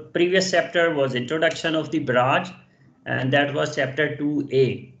 Our previous chapter was introduction of the barrage, and that was chapter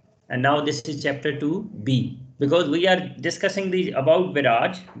 2A. And now this is chapter 2B, because we are discussing the about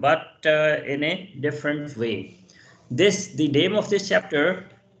barrage, but in a different way. The name of this chapter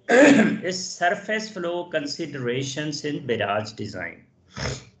is surface flow considerations in barrage design.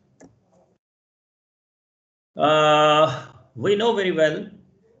 We know very well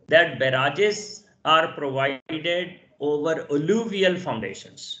that barrages are provided over alluvial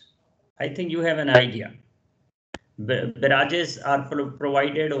foundations. I think you have an idea. Barrages are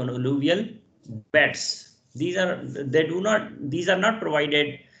provided on alluvial beds. These are not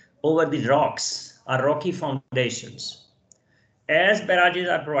provided over the rocks or rocky foundations. As barrages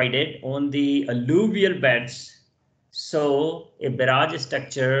are provided on the alluvial beds, so a barrage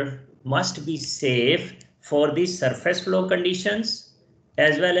structure must be safe for the surface flow conditions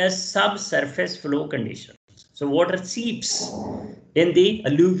as well as subsurface flow conditions. So water seeps in the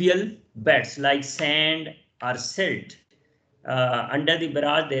alluvial beds like sand or silt. Under the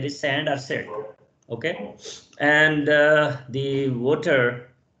barrage there is sand or silt. Okay, and the water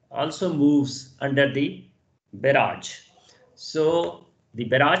also moves under the barrage. So the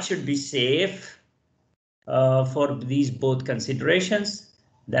barrage should be safe for these both considerations,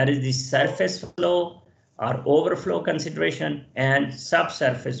 that is the surface flow or overflow consideration and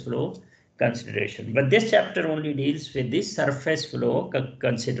subsurface flow consideration. But this chapter only deals with the surface flow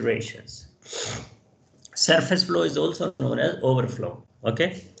considerations. Surface flow is also known as overflow,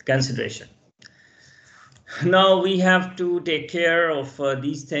 okay, consideration. Now we have to take care of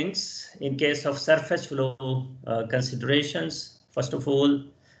these things in case of surface flow considerations. First of all,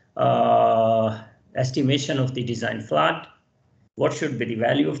 estimation of the design flood. What should be the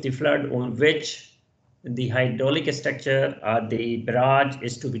value of the flood on which the hydraulic structure or the barrage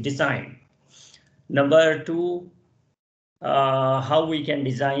is to be designed. Number two, how we can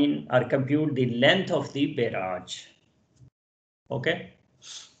design or compute the length of the barrage. Okay.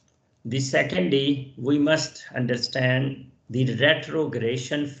 The secondly, we must understand the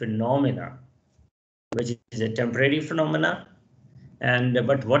retrogression phenomena, which is a temporary phenomena, and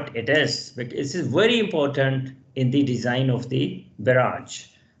but what it is, because it is very important in the design of the barrage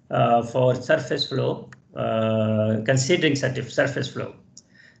for surface flow, considering surface flow.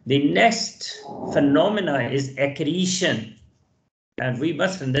 The next phenomena is accretion, and we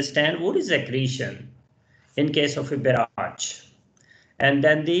must understand what is accretion in case of a barrage. And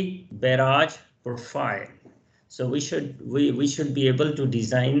then the barrage profile. So we should be able to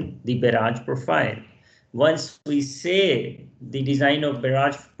design the barrage profile. Once we say the design of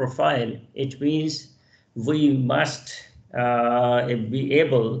barrage profile, it means we must be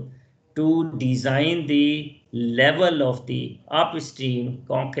able to design the level of the upstream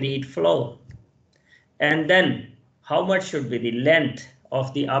concrete flow. And then how much should be the length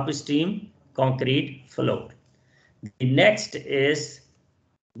of the upstream concrete flow. The next is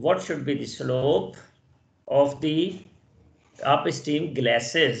what should be the slope of the upstream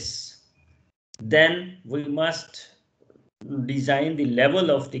glacis. Then we must design the level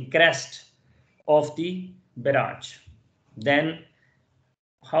of the crest of the barrage. Then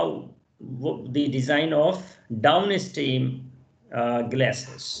how the design of downstream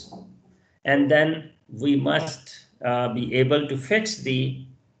glacis. And then we must be able to fix the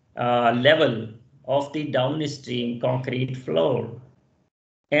level of the downstream concrete floor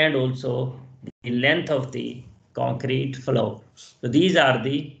and also the length of the concrete flow. So these are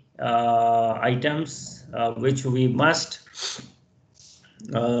the items which we must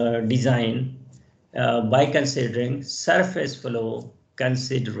design by considering surface flow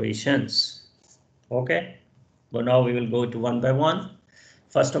considerations. Okay, but now we will go to one by one.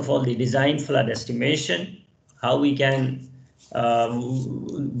 First of all, the design flood estimation, how we can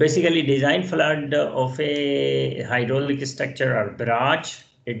basically design flood of a hydraulic structure or barrage.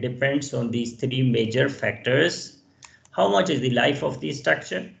 It depends on these three major factors. How much is the life of the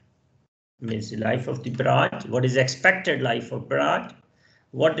structure? Means the life of the barrage. What is expected life of barrage?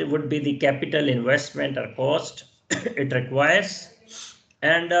 What would be the capital investment or cost it requires?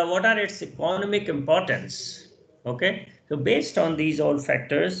 And what are its economic importance? Okay, so based on these all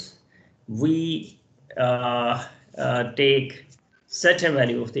factors, we take certain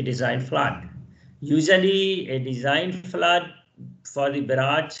value of the design flood. Usually a design flood for the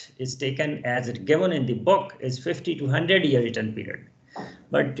barrage is taken as it given in the book is 50 to 100 year return period.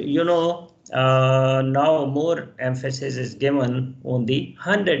 But now more emphasis is given on the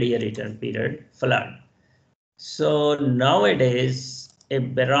 100-year return period flood. So nowadays a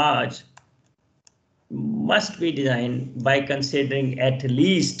barrage must be designed by considering at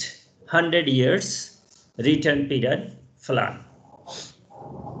least 100 years return period flood.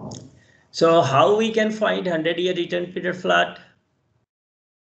 So how we can find 100-year return period flood?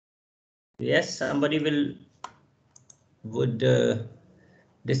 Yes, somebody would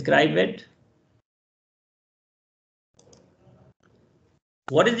describe it.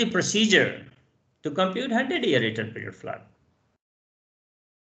 What is the procedure to compute 100-year return period flood?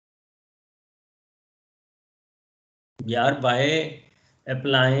 Yeah, by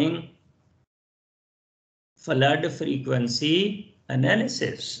applying flood frequency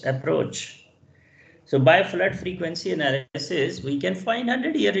analysis approach. So by flood frequency analysis, we can find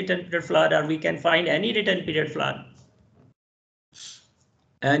 100-year return period flood, or we can find any return period flood.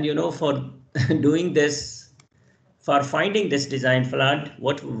 And for doing this, for finding this design flood,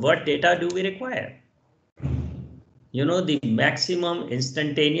 what data do we require? The maximum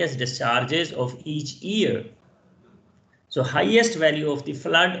instantaneous discharges of each year. So highest value of the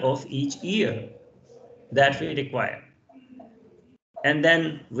flood of each year that we require. And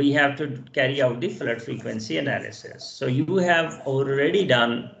then we have to carry out the flood frequency analysis. So you have already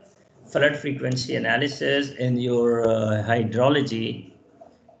done flood frequency analysis in your hydrology,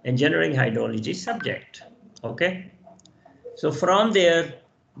 engineering hydrology subject. Okay. So from there,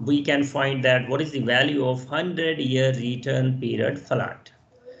 we can find that what is the value of 100-year return period flood.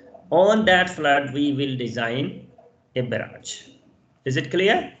 On that flood, we will design a barrage. Is it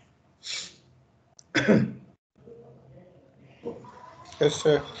clear? Yes,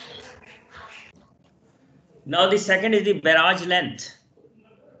 sir. Now the second is the barrage length.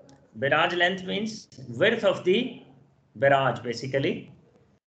 Barrage length means width of the barrage, basically.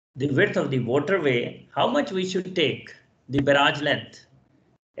 The width of the waterway, how much we should take, the barrage length.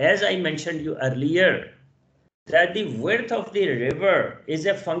 As I mentioned you earlier, that the width of the river is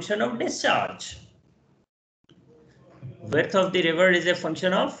a function of discharge. Width of the river is a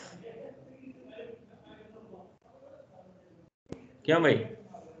function of? Kyun bhai?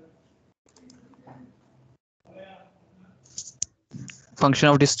 Function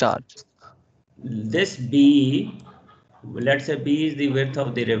of discharge. This B, let's say B is the width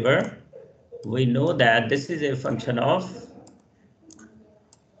of the river. We know that this is a function of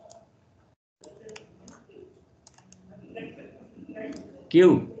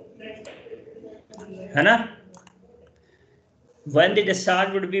Q. Hai? When the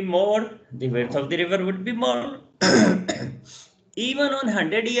discharge would be more, the width of the river would be more. Even on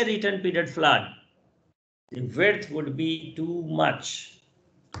 100-year return period flood, the width would be too much.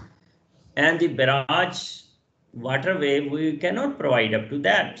 And the barrage waterway, we cannot provide up to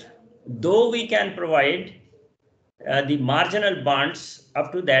that. Though we can provide the marginal bonds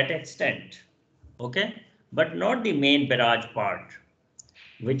up to that extent. Okay, but not the main barrage part,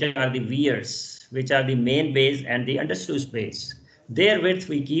 which are the weirs, which are the main base and the undersluice base. Their width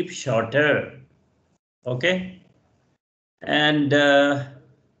we keep shorter. Okay, and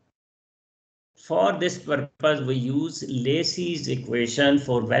for this purpose we use Lacey's equation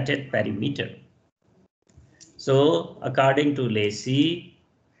for wetted perimeter. So according to Lacey,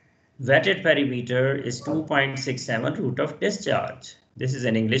 wetted perimeter is 2.67 root of discharge. This is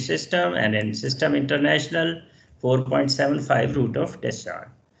an English system, and in System International 4.75 root of discharge.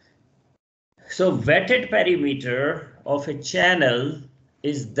 So wetted perimeter of a channel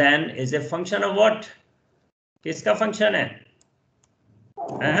is a function of what? Kiska function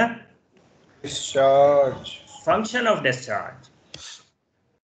hai? Discharge. Function of discharge.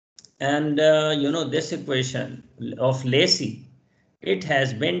 And this equation of Lacey, it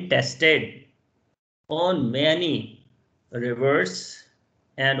has been tested on many rivers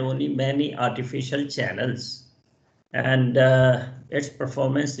and only many artificial channels, and its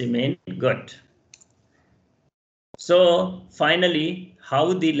performance remained good. So finally,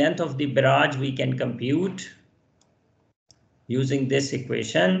 how the length of the barrage we can compute using this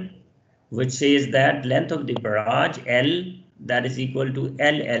equation, which says that length of the barrage L, that is equal to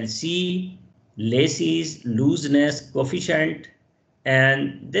LLC, Lacey's looseness coefficient,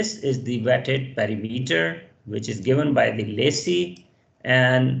 and this is the wetted perimeter, which is given by the Lacey,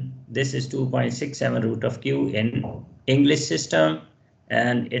 and this is 2.67 root of Q in English system,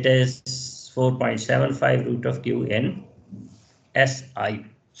 and it is 4.75 root of Q in SI.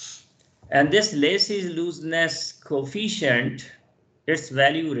 And this Lacey's looseness coefficient, its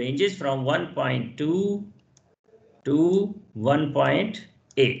value ranges from 1.2 to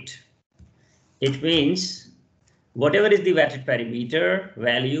 1.8. It means whatever is the wetted perimeter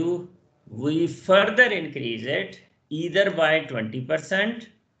value, we further increase it either by 20%,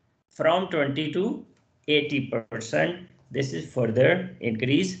 from 20 to 80%. This is further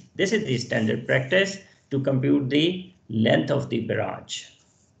increase. This is the standard practice to compute the length of the barrage.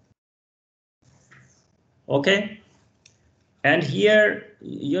 Okay. And here,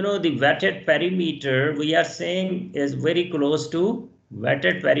 you know, the wetted perimeter we are saying is very close to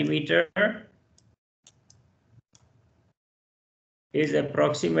wetted perimeter is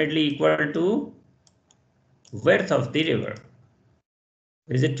approximately equal to width of the river.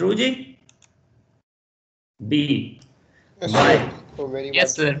 Is it true, Ji? B. Yes, Why? sir. So very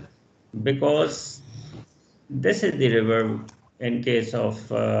Yes, much. sir. Because this is the river in case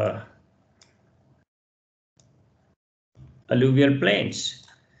of alluvial plains.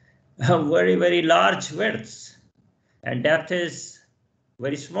 Very, very large widths and depth is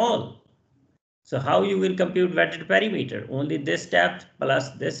very small. So how you will compute wetted perimeter? Only this depth plus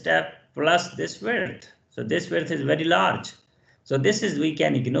this depth plus this width. So this width is very large. So this is, we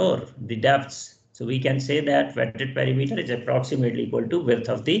can ignore the depths. So we can say that wetted perimeter is approximately equal to width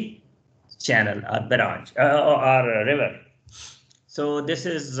of the channel or barrage or river. So this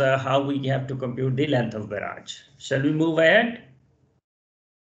is how we have to compute the length of barrage. Shall we move ahead?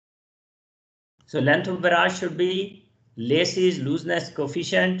 So length of barrage should be Lacey's looseness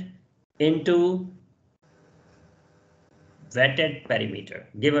coefficient into wetted perimeter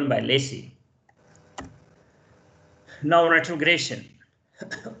given by Lacey. Now retrogression.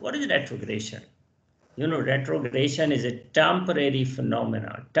 What is retrogression? You know, retrogression is a temporary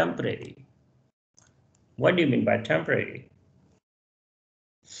phenomenon. Temporary. What do you mean by temporary?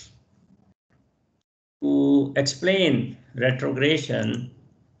 To explain retrogression,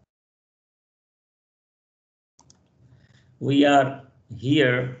 we are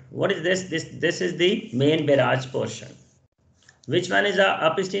here. What is this? This is the main barrage portion. Which one is the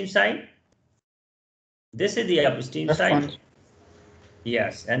upstream side? This is the upstream side.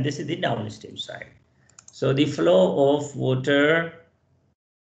 Yes, and this is the downstream side. So the flow of water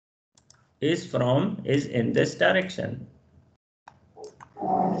is in this direction.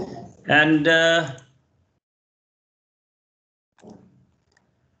 And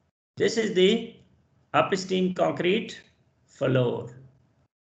this is the upstream concrete floor.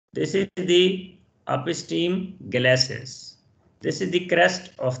 This is the upstream glacis. This is the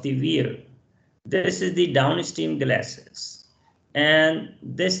crest of the weir. This is the downstream glacis. And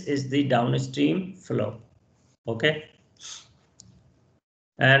this is the downstream flow. Okay.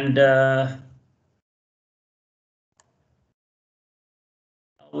 And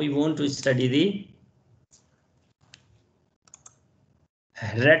we want to study the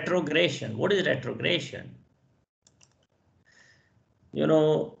retrogression. What is retrogression? You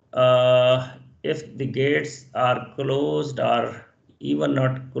know, if the gates are closed or even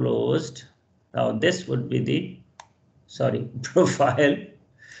not closed, now this would be the, profile,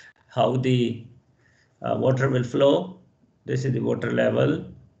 how the water will flow. This is the water level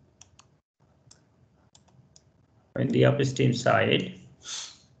in the upstream side.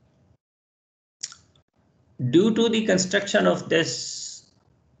 Due to the construction of this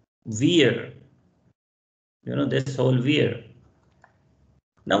weir, you know, this whole weir.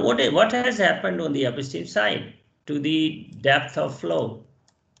 Now, what has happened on the upstream side to the depth of flow?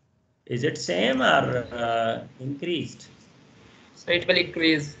 Is it same or increased? So it will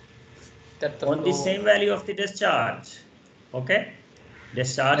increase depth of On the flow. same value of the discharge. Okay.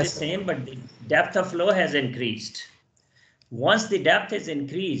 Discharge Yes, is sir. same, but the depth of flow has increased. Once the depth is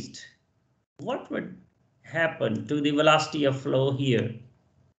increased, what would happen to the velocity of flow here?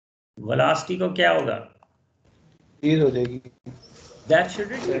 Velocity को क्या होगा? Increase हो जाएगी. That should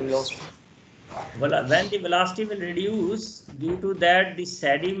reduce. Well, when the velocity will reduce, due to that the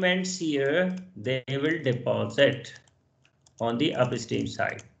sediments here, they will deposit on the upstream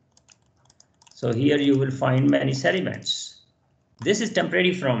side. So here you will find many sediments. This is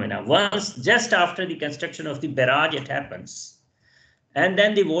temporary phenomena. Once, just after the construction of the barrage, it happens. And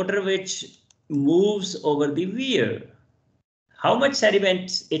then the water which moves over the weir, how much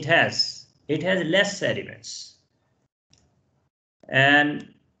sediments it has? It has less sediments. And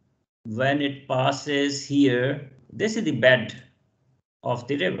when it passes here, this is the bed of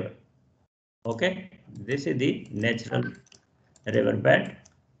the river. Okay, this is the natural river bed.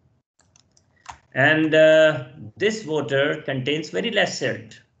 And this water contains very less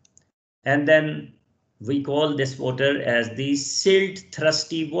silt. And then we call this water as the silt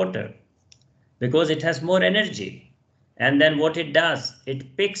thirsty water because it has more energy. And then what it does,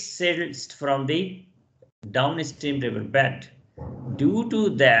 it picks silt from the downstream river bed. Due to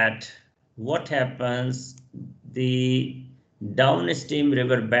that, what happens? the downstream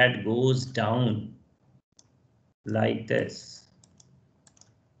riverbed goes down like this.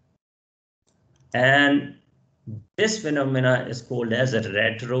 And this phenomena is called as a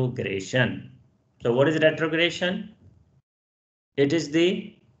retrogression. So what is retrogression? It is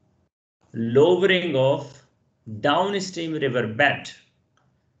the lowering of downstream riverbed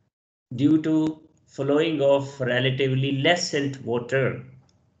due to flowing of relatively less silt water.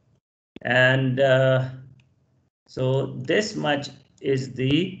 And so this much is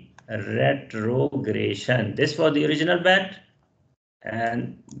the retrogression. This was the original bed,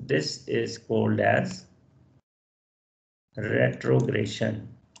 and this is called as retrogression.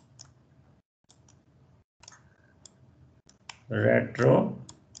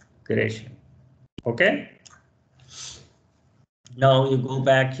 Retrogression. Okay. Now you go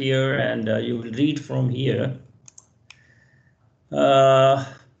back here and you will read from here.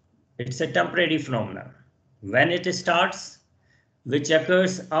 It's a temporary phenomenon. When it starts, which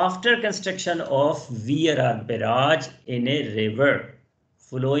occurs after construction of weir or barrage in a river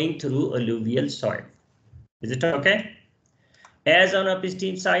flowing through alluvial soil. Is it okay? As on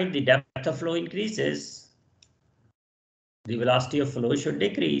upstream side, the depth of flow increases, the velocity of flow should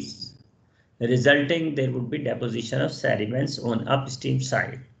decrease, resulting there would be deposition of sediments on upstream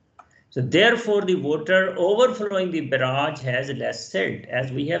side. So therefore, the water overflowing the barrage has less silt,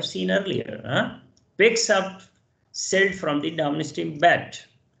 as we have seen earlier, picks up silt from the downstream bed.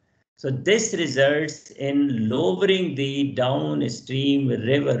 So this results in lowering the downstream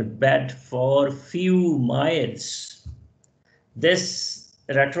river bed for few miles. This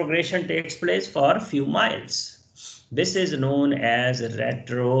retrogression takes place for few miles. This is known as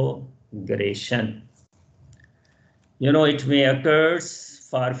retrogression. You know, it may occur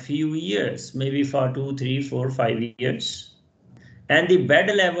for few years, maybe for 2, 3, 4, 5 years. And the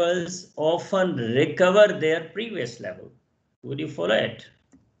bed levels often recover their previous level. Would you follow it?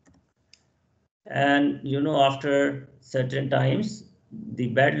 And you know, after certain times, the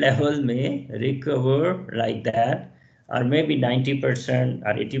bed level may recover like that, or maybe 90%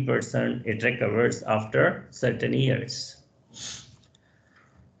 or 80% it recovers after certain years.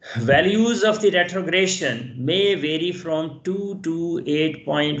 Values of the retrogression may vary from 2 to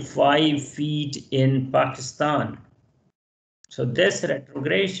 8.5 feet in Pakistan. So this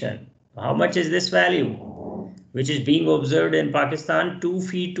retrogression, how much is this value, which is being observed in Pakistan? 2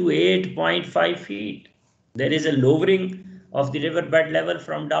 feet to 8.5 feet. There is a lowering of the riverbed level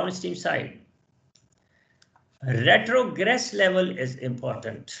from downstream side. Retrogress level is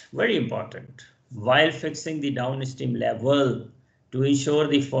important, very important, while fixing the downstream level to ensure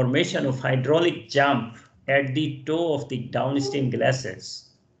the formation of hydraulic jump at the toe of the downstream glacis.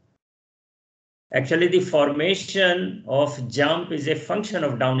 Actually, the formation of jump is a function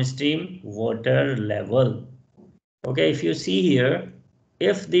of downstream water level. Okay, if you see here,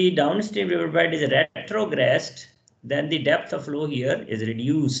 if the downstream riverbed is retrogressed, then the depth of flow here is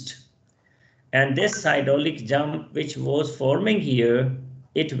reduced. And this hydraulic jump which was forming here,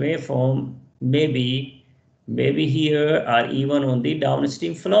 it may form maybe here or even on the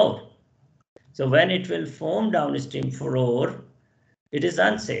downstream floor. So when it will form downstream floor, it is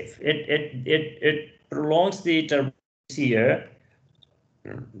unsafe. It prolongs the turbulence here,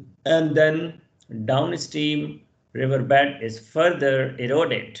 and then downstream riverbed is further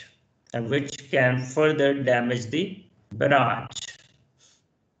eroded, and which can further damage the barrage.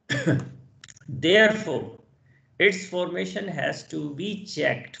 Therefore, its formation has to be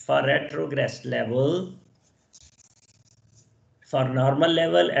checked for retrogress level, for normal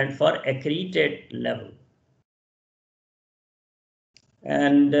level, and for accreted level.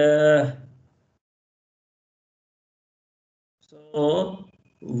 And so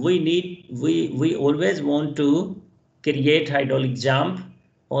we always want to create hydraulic jump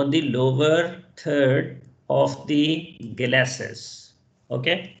on the lower third of the glacis.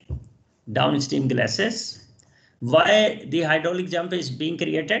 Okay, downstream glacis. Why the hydraulic jump is being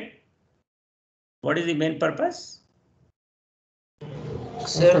created? What is the main purpose?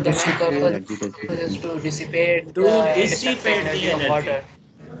 Sir, the main purpose is to dissipate the destructive energy of water.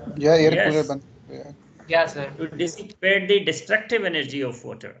 Yeah, air cooler Yes. band. Yeah. Yeah, sir. To dissipate the destructive energy of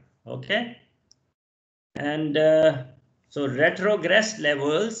water. Okay. And so retrogress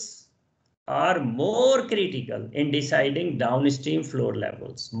levels are more critical in deciding downstream flow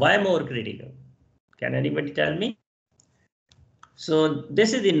levels. Why more critical? Can anybody tell me? So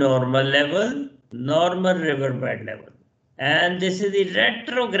this is the normal level, normal riverbed level, and this is the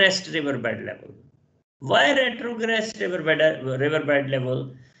retrogressed riverbed level. Why retrogressed riverbed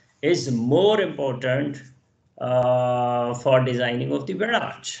level is more important for designing of the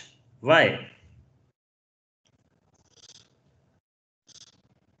barrage? Why?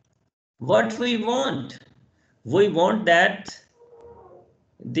 What we want that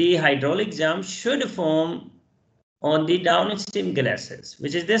the hydraulic jump should form on the downstream glacis,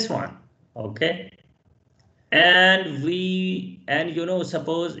 which is this one. Okay. And you know,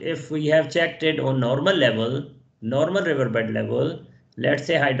 suppose if we have checked it on normal level, normal riverbed level, let's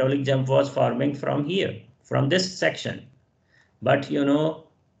say hydraulic jump was forming from here, from this section. But you know,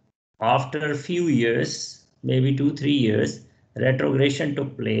 after a few years, maybe 2-3 years, retrogression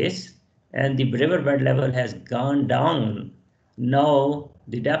took place and the riverbed level has gone down. Now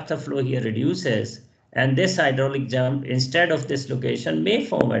the depth of flow here reduces, and this hydraulic jump instead of this location may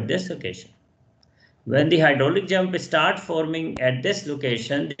form at this location. When the hydraulic jump start forming at this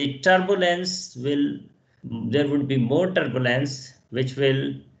location, the turbulence there would be more turbulence which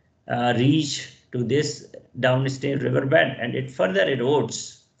will reach to this downstream riverbed and it further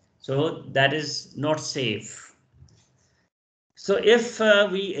erodes. So that is not safe. So if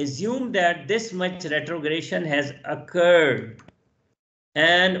we assume that this much retrogression has occurred,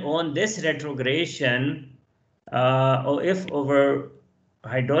 and on this retrogression, or if our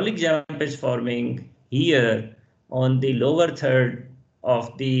hydraulic jump is forming here on the lower third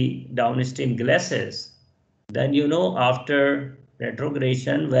of the downstream glacis, then you know after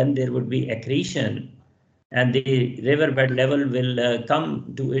retrogression, when there would be accretion and the riverbed level will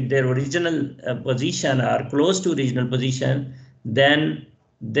come to their original position or close to original position, then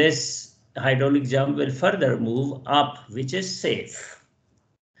this hydraulic jump will further move up, which is safe.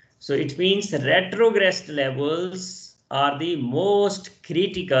 So it means retrogressed levels are the most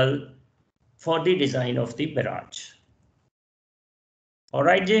critical for the design of the barrage. All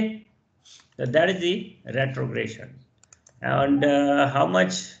right, Jay? So that is the retrogression. And how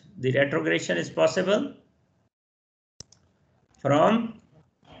much the retrogression is possible? From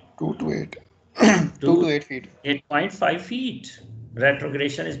 2 to 8. 2 to 8 feet. 8.5 feet.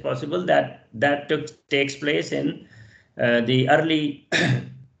 Retrogression is possible. That takes place in the early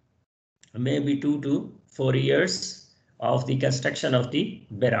maybe 2 to 4 years of the construction of the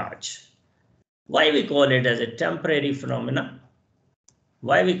barrage. Why we call it as a temporary phenomena?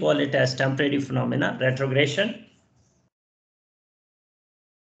 Why we call it as temporary phenomena, retrogression?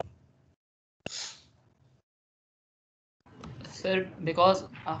 Sir, because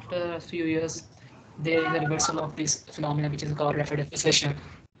after a few years, there is a reversal of this phenomena, which is called rapid appreciation.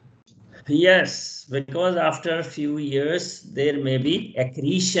 Yes, because after a few years, there may be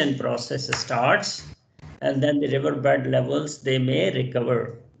accretion process starts, and then the riverbed levels, they may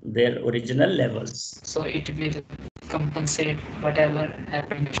recover their original levels. So it will compensate whatever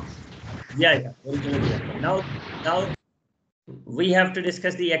happened. Yeah, original level. Now we have to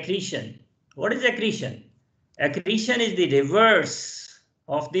discuss the accretion. What is accretion? Accretion is the reverse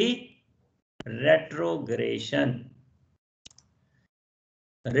of the retrogression.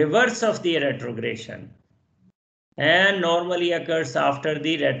 Reverse of the retrogression, and normally occurs after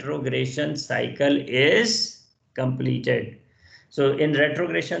the retrogression cycle is completed. So in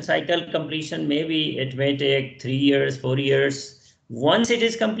retrogression cycle completion, maybe it may take 3 years, 4 years. Once it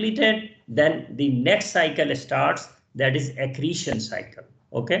is completed, then the next cycle starts, that is accretion cycle.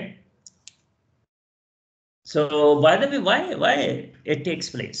 Okay. So by the way, why it takes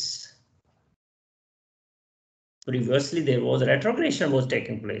place? Previously, there was retrogression was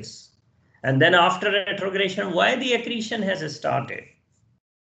taking place. And then after retrogression, why the accretion has started?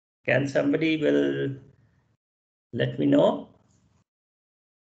 Can somebody will let me know?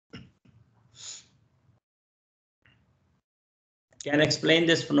 Can explain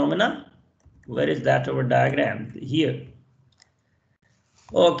this phenomena? Where is that over diagram? Here.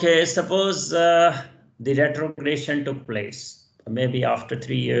 Okay, suppose the retrogression took place. Maybe after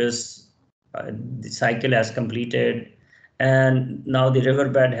 3 years, the cycle has completed, and now the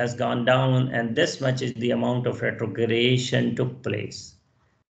riverbed has gone down, and this much is the amount of retrogression took place.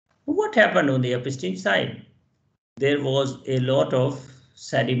 What happened on the upstream side? There was a lot of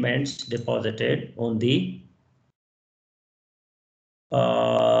sediments deposited on the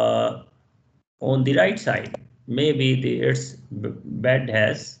right side. Maybe its bed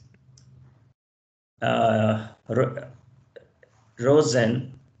has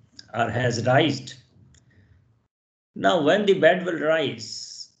risen or has rised. Now when the bed will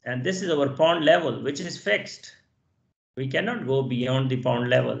rise, and this is our pond level, which is fixed, we cannot go beyond the pond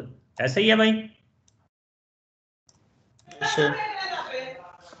level. ऐसा ही है भाई? Sure.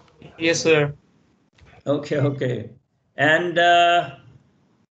 Yes, sir. Okay. And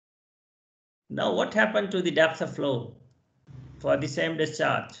now what happened to the depth of flow for the same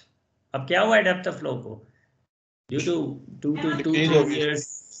discharge? अब क्या हुआ है depth of flow को? Due to 2 to 3 years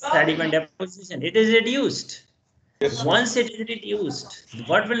sediment deposition, it is reduced. Yes, Once it is reduced,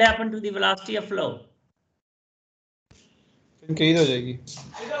 what will happen to the velocity of flow? increase हो जाएगी.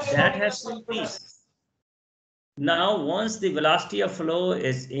 That has to increase. Now, once the velocity of flow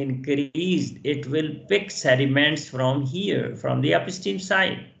is increased, it will pick sediments from here, from the upstream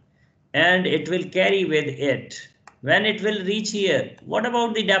side, and it will carry with it. When it will reach here, what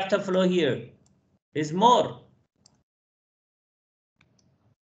about the depth of flow here? Is more.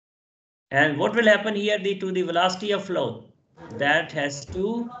 And what will happen here to the velocity of flow? That has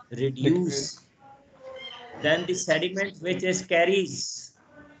to reduce. Then the sediment which is carries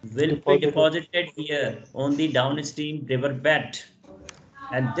will be deposited here on the downstream river bed.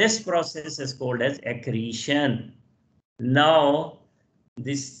 And this process is called as accretion. Now,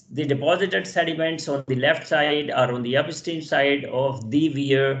 the deposited sediments on the left side or on the upstream side of the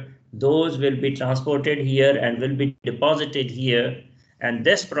weir, those will be transported here and will be deposited here. And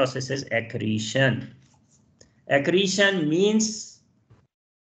this process is accretion. Accretion means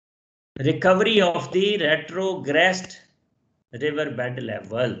recovery of the retrogressed riverbed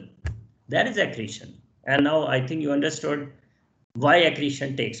level. That is accretion. And now I think you understood why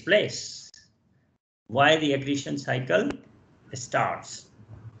accretion takes place, why the accretion cycle starts.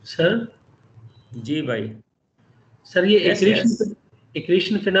 Sir? जी भाई. Sir, ये Yes,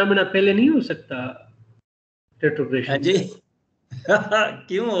 accretion phenomena पहले नहीं हो सकता retrogression? जी.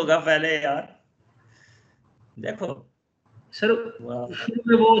 क्यों होगा पहले यार? देखो. सर शुरू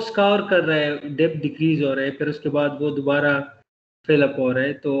में वो स्काउर कर रहा है, डेप्थ डिक्रीज हो रहा है, फिर उसके बाद वो दोबारा फिलअप हो रहा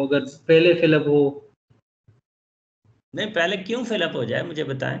है. तो अगर पहले फिलअप हो, नहीं पहले क्यों फिलअप हो जाए मुझे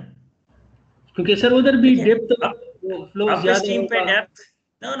बताएं. क्योंकि सर उधर भी डेप्थ फ्लो ज्यादा होगा.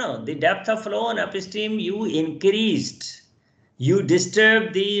 No, the depth of flow on upstream you increased. You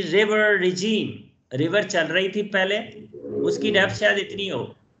disturbed the river regime. River चल रही थी पहले, उसकी depth शायद इतनी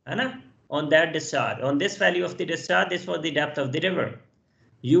हो, है ना? On that discharge, on this value of the discharge, this was the depth of the river.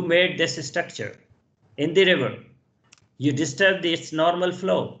 You made this structure in the river. You disturbed its normal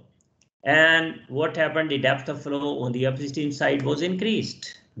flow. And what happened? The depth of flow on the upstream side was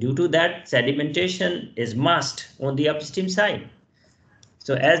increased. Due to that, sedimentation is must on the upstream side.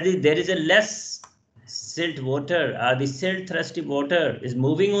 So as there is a less silt water or the silt thirsty water is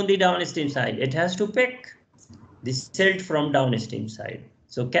moving on the downstream side, it has to pick the silt from downstream side.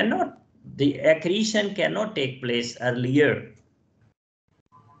 So the accretion cannot take place earlier.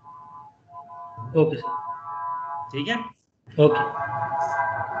 Okay, sir. ठीक है? Okay.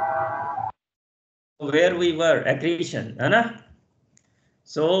 Where we were, accretion, है ना?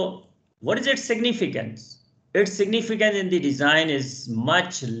 So what is its significance? Its significance in the design is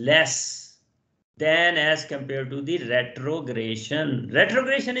much less than as compared to the retrogression.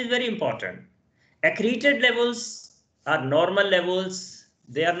 Retrogression is very important. Accreted levels are normal levels.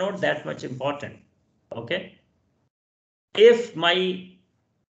 They are not that much important. Okay. If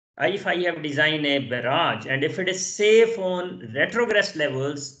I have designed a barrage and if it is safe on retrogressed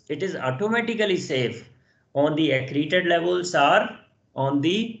levels, it is automatically safe on the accreted levels or on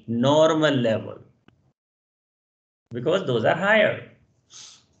the normal level, because those are higher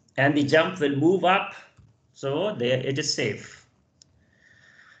and the jump will move up, so there it is safe.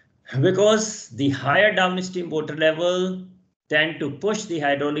 Because the higher downstream water level tend to push the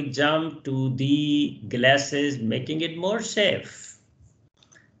hydraulic jump to the glacis, making it more safe.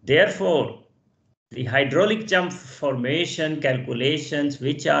 Therefore, the hydraulic jump formation calculations,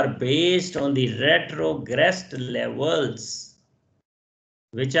 which are based on the retrogressed levels,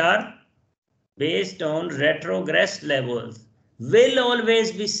 will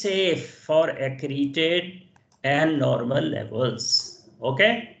always be safe for accreted and normal levels.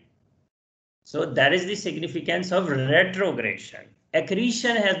 Okay. So that is the significance of retrogression.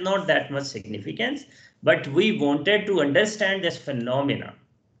 Accretion has not that much significance, but we wanted to understand this phenomena,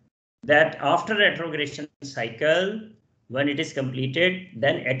 that after retrogression cycle, when it is completed,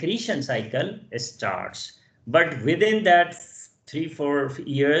 then accretion cycle starts. But within that 3-4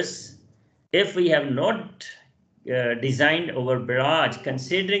 years, if we have not designed our barrage,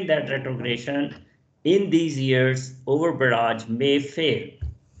 considering that retrogression, in these years, our barrage may fail.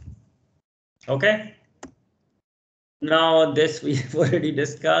 Okay. Now this we've already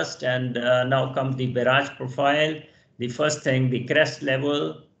discussed, and now comes the barrage profile. The first thing, the crest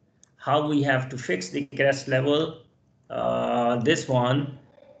level, how we have to fix the crest level. This one,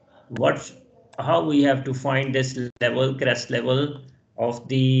 how we have to find this level, crest level of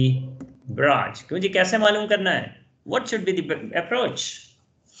the barrage. क्योंकि कैसे मालूम करना है? What should be the approach?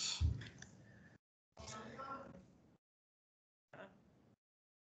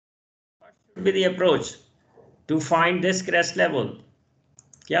 What should be the approach to find this crest level?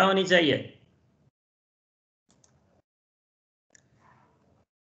 क्या होनी चाहिए?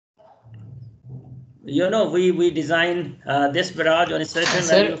 you know, we design this barrage on a certain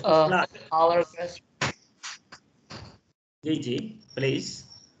value Sir, of flood. our crest. Gigi, please.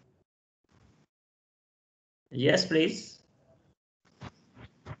 Yes, please.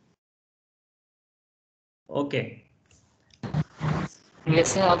 Okay.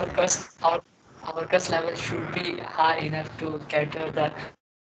 Yes, sir, our crest level should be high enough to cater the.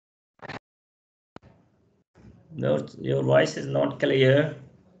 No, your voice is not clear.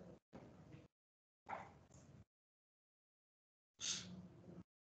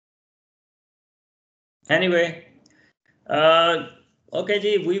 Anyway, okay,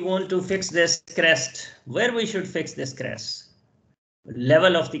 Ji, we want to fix this crest. Where we should fix this crest?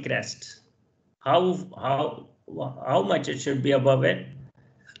 Level of the crest. How much it should be above it?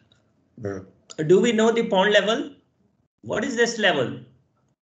 Do we know the pond level? What is this level?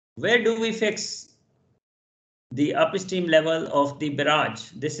 Where do we fix the upstream level of the barrage?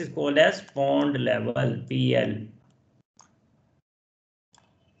 This is called as pond level, PL.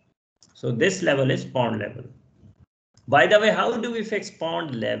 So this level is pond level. By the way, how do we fix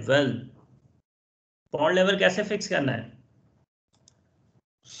pond level? Pond level कैसे fix करना है?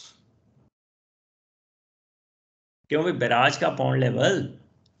 क्यों भी barrage का pond level?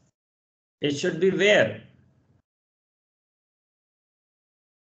 It should be where?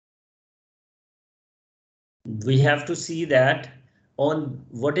 We have to see that on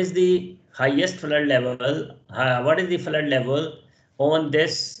what is the highest flood level, what is the flood level on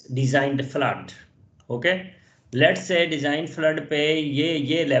this designed flood. Okay, let's say design flood पे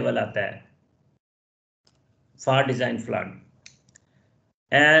ये level आता है for design flood,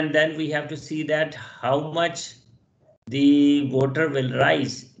 and then we have to see that how much the water will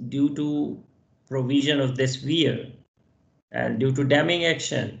rise due to provision of this weir and due to damming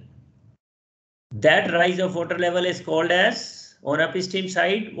action. That rise of water level is called as, on upstream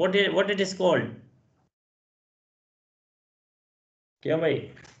side, what it is called? Kya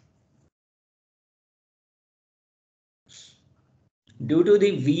bhai? Due to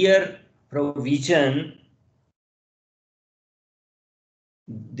the weir provision,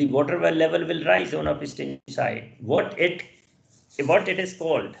 the water level will rise on upstream side. What it is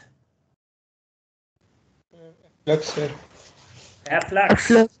called? Flux, sir.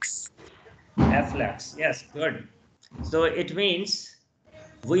 Afflux. Afflux. Yes, good. So it means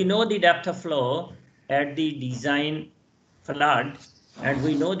we know the depth of flow at the design flood and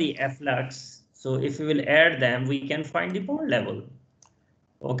we know the afflux. So if we will add them, we can find the pond level.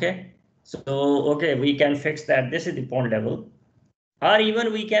 Okay. So, okay, we can fix that. This is the pond level. Or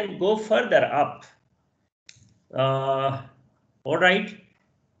even we can go further up. All right.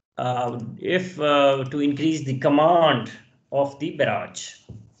 If to increase the command of the barrage.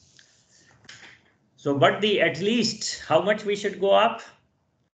 So, but at least how much we should go up?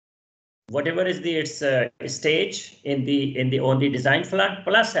 Whatever is its stage on the design flood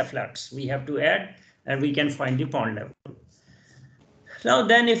plus afflux, we have to add, and we can find the pond level. Now,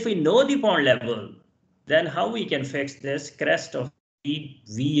 then, if we know the pond level, then how we can fix this crest of the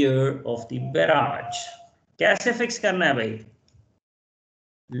weir of the barrage? कैसे fix करना है भाई?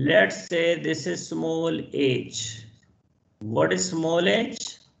 Let's say this is small h. What is small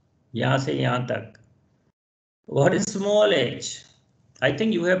h? यहाँ से यहाँ तक. What is small h? I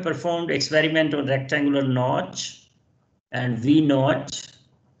think you have performed experiment on rectangular notch and V notch,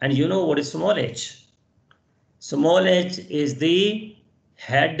 and you know what is small h. Small h is the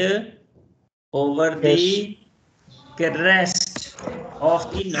head over the crest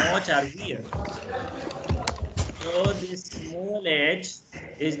of the notch or weir. So this small h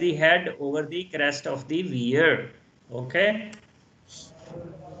is the head over the crest of the weir. Okay.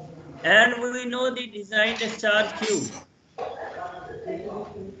 And we know the design discharge Q.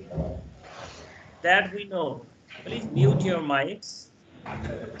 That we know. Please mute your mics.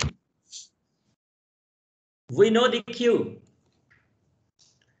 We know the Q.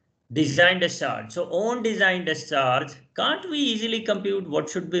 Design discharge. So on design discharge, can't we easily compute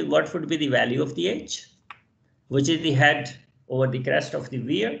what would be the value of the H, which is the head over the crest of the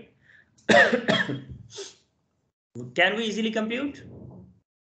weir? Can we easily compute?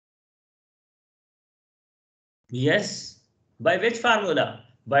 Yes. By which formula?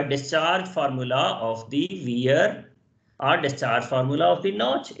 By discharge formula of the weir or discharge formula of the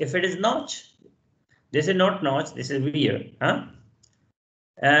notch. If it is notch, this is not notch, this is weir. Huh?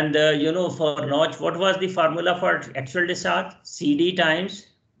 And you know, for notch, what was the formula for actual discharge? CD times,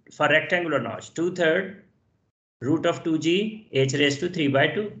 for rectangular notch, 2/3 root of 2g h raised to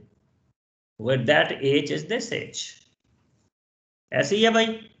 3/2. Where that h is this h. ऐसे ही है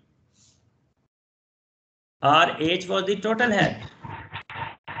भाई. R h was the total head.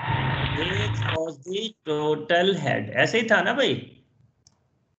 H was the total head. ऐसे ही था ना भाई,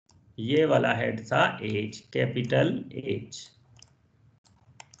 ये वाला head था H, capital H.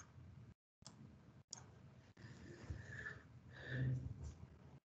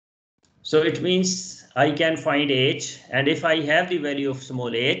 So it means I can find H, and if I have the value of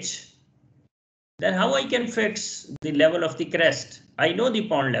small h, then how I can fix the level of the crest? I know the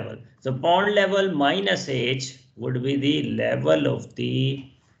pond level. So pond level minus h would be the level of the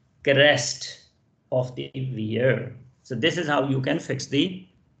crest of the weir. So this is how you can fix the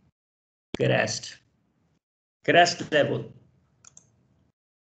crest level.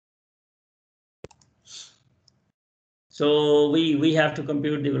 So we have to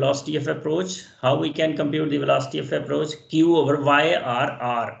compute the velocity of approach. How we can compute the velocity of approach? Q over y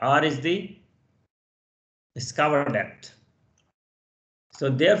r. R is the scour depth. So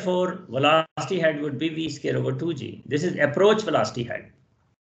therefore, velocity head would be v square over 2g. This is approach velocity head.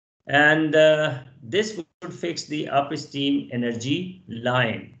 And this would fix the upstream energy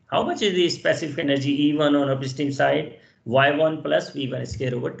line. How much is the specific energy E1 on upstream side? Y1 plus V1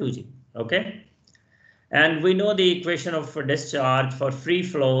 square over 2g. Okay. And we know the equation of discharge for free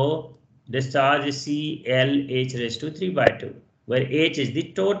flow. Discharge is CLH raised to 3 by 2, where H is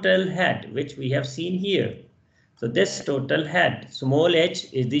the total head, which we have seen here. So this total head, small h,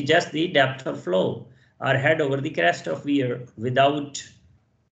 is just the depth of flow, or head over the crest of weir without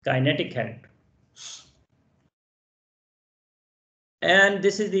kinetic head. And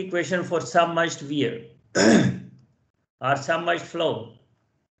this is the equation for submerged weir or submerged flow.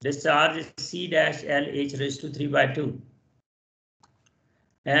 Discharge is C dash L H raised to 3 by 2.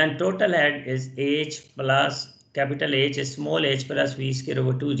 And total head is H plus capital H is small h plus V square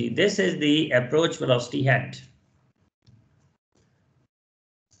over 2g. This is the approach velocity head.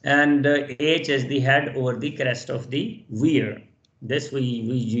 And H is the head over the crest of the weir. This we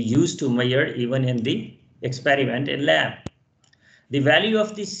used to measure even in the experiment in lab. The value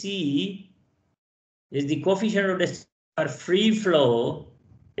of the C is the coefficient of discharge free flow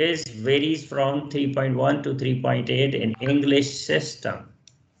is varies from 3.1 to 3.8 in English system.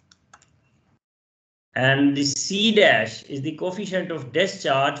 And the C dash is the coefficient of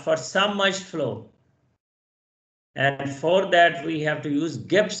discharge for submerged flow. And for that, we have to use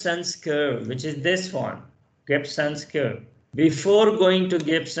Gibson's curve, which is this one, Gibson's curve. Before going to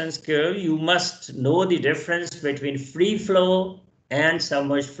Gibson's curve, you must know the difference between free flow and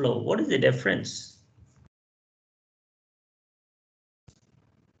submerged flow. What is the difference?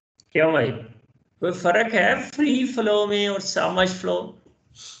 क्यों भाई? कोई फर्क है free flow में और submerged flow?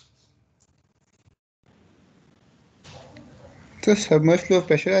 तो submerged flow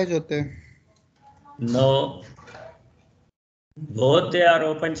pressurise होते हैं? No, both they are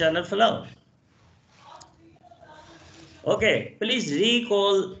open channel flow. Okay, please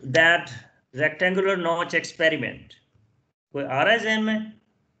recall that rectangular notch experiment. कोई आ रहा है ज़हन में?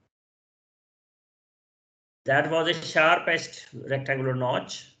 That was a sharpest rectangular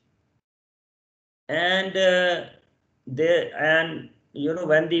notch. And you know,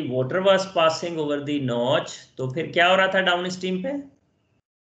 when the water was passing over the notch, तो फिर क्या हो रहा था downstream पे?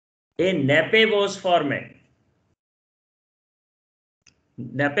 A nappe was forming.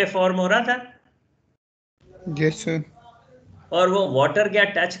 nappe form हो रहा था? Yes, sir. और वो water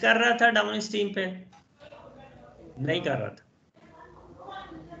क्या touch कर रहा था downstream पे? नहीं कर रहा था.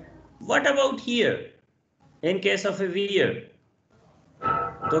 What about here? In case of a weir,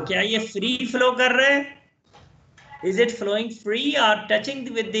 तो क्या ये free flow कर रहे हैं? Is it flowing free or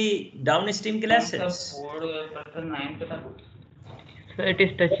touching with the downstream glasses? So it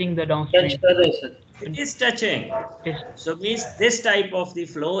is touching the downstream. It is touching. So means this type of the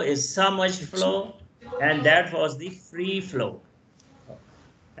flow is submerged flow, and that was the free flow.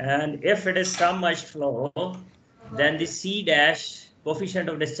 And if it is submerged flow, then the C dash coefficient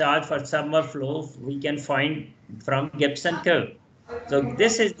of discharge for submerged flow we can find from Gibson curve. So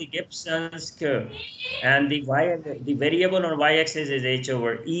this is the Gibson's curve, and the variable on y-axis is h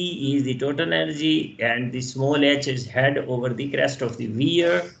over E is the total energy, and the small h is head over the crest of the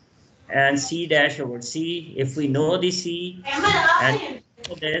weir, and C dash over C. If we know the C and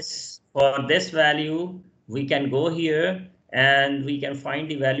this for this value, we can go here and we can find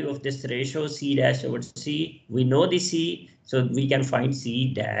the value of this ratio C dash over C. We know the C, so we can find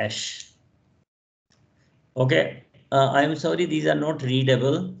C dash. Okay. I'm sorry, these are not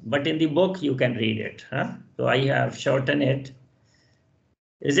readable, but in the book you can read it. Huh? So I have shortened it.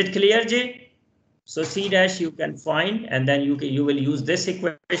 Is it clear, Jay? So C dash you can find, and then you will use this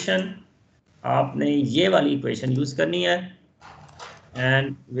equation. आपने ये वाली equation use करनी है,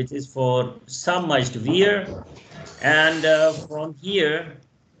 and which is for submerged weir, and from here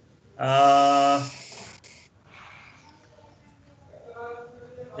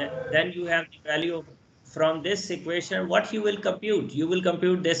then you have the value of, from this equation, what you will compute? You will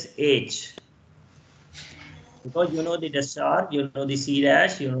compute this H. Because you know the discharge, you know the C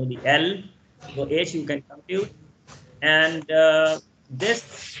dash, you know the L. So H you can compute. And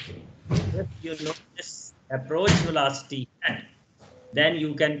this, if you know this approach velocity, then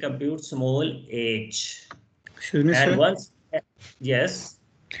you can compute small h. Excuse me, And sir. once, yes.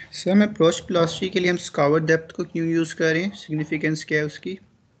 Sir मैं approach velocity के लिए हम स्कावर depth को क्यों use कर रहे हैं? Significance क्या है उसकी?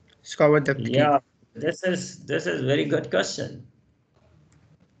 स्कावर डेप्थ की? Yeah, this is very good question.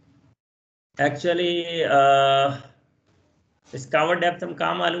 Actually, स्कावर depth हम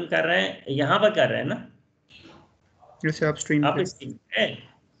कहाँ मालूम कर रहे हैं? यहाँ पर कर रहे हैं ना? जैसे अपस्ट्रीम पे. Upstream,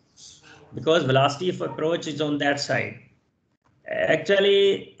 because velocity of approach is on that side.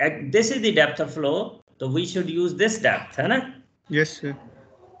 Actually, this is the depth of flow, so we should use this depth, है ना? Yes, sir.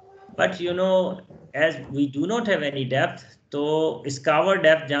 But you know, as we do not have any depth, तो scour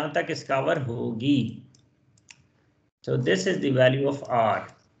depth जहाँ तक scour होगी. So this is the value of R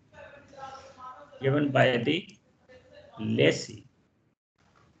given by the Lacy.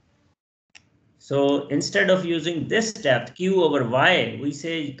 So instead of using this depth Q over Y, we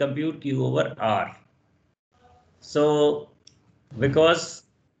say compute Q over R. So because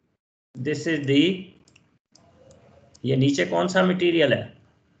this is the, ये नीचे कौन सा material है?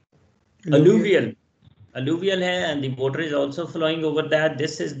 Alluvial है, and the water is also flowing over that.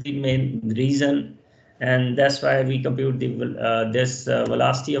 This is the main reason, and that's why we compute the this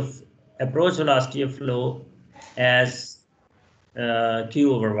velocity of approach velocity of flow as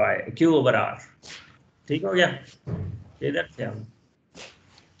Q over R. ठीक हो गया? इधर से हम.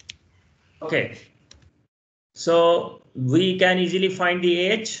 Okay. So we can easily find the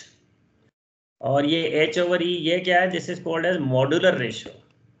H. और ये H over E ये क्या है? This is called as modular ratio.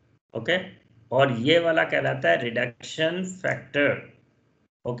 Okay. और ये वाला कहलाता है रिडक्शन फैक्टर.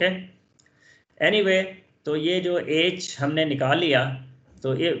 ओके. एनीवे, तो ये जो H हमने निकाल लिया,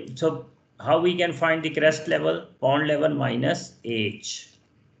 तो ये so how we can find the crest level, pond level minus H,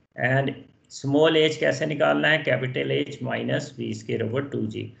 and small h कैसे निकालना है? Capital H minus v square over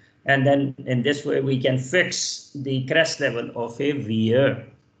 2g, and then in this way we can fix the crest level of A wear.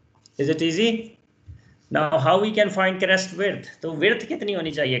 Is it easy? Now how we can find crest width? तो width कितनी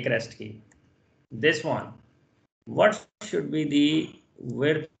होनी चाहिए crest की? This one, what should be the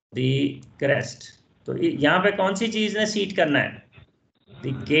width the crest? तो यहाँ पे कौन सी चीज ने सीट करना है?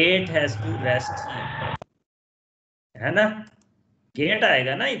 The gate has to rest here, है ना? गेट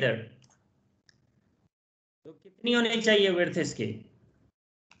आएगा ना इधर, तो कितनी होनी चाहिए width इसकी?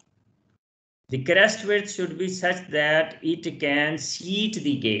 The crest width should be such that it can seat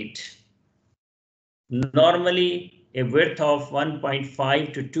the gate. Normally a width of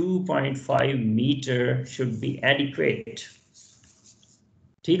 1.5 to 2.5 meter should be adequate.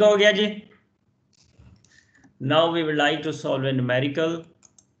 ठीक हो गया जी? Now we would like to solve a numerical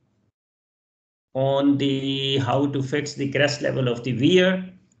on the how to fix the crest level of the weir.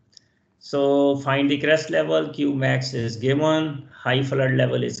 So find the crest level. Q max is given, high flood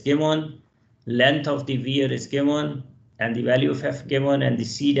level is given, length of the weir is given, and the value of F given, and the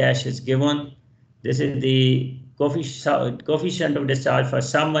C dash is given. This is the coefficient of discharge for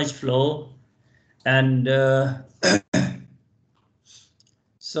submerged flow, and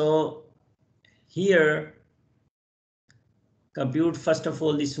so here compute first of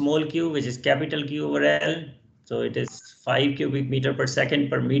all the small q, which is capital Q over L, so it is 5 cubic meter per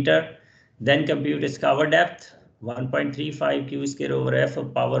second per meter. Then compute its cover depth, 1.35 Q square over F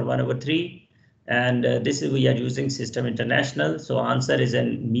of power 1 over 3, and this is, we are using System International, so answer is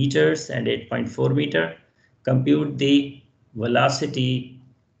in meters and 8.4 meter. Compute the velocity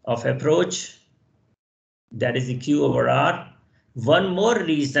of approach, that is the Q over R. One more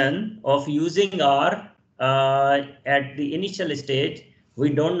reason of using R at the initial stage, we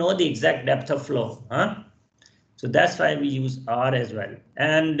don't know the exact depth of flow, huh? So that's why we use R as well,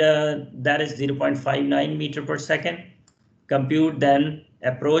 and that is 0.59 meter per second. Compute then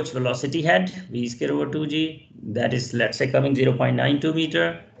approach velocity head, v square over 2g, that is, let's say, coming 0.92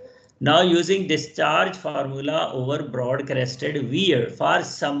 meter. Now using discharge formula over broad crested weir for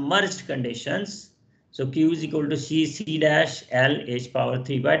submerged conditions. So Q is equal to C dash L H power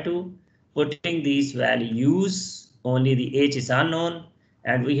 3 by 2. Putting these values, only the H is unknown,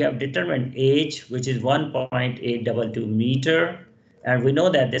 and we have determined H, which is 1.822 meter. And we know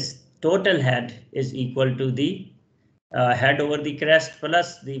that this total head is equal to the head over the crest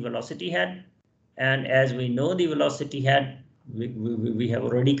plus the velocity head. And as we know the velocity head, we have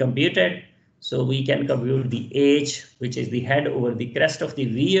already computed. So we can compute the H, which is the head over the crest of the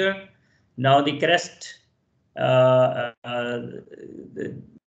weir. Now the crest the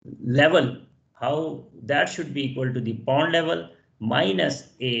level, how that should be equal to the pond level minus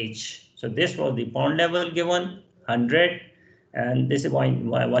H. So this was the pond level given 100, and this is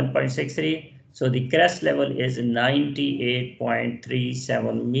 1.63. So the crest level is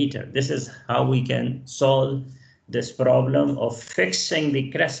 98.37 meter. This is how we can solve this problem of fixing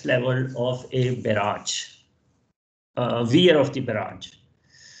the crest level of a barrage, weir of the barrage.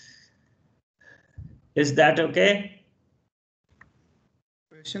 Is that okay?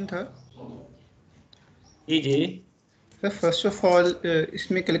 Question था जी sir, first of all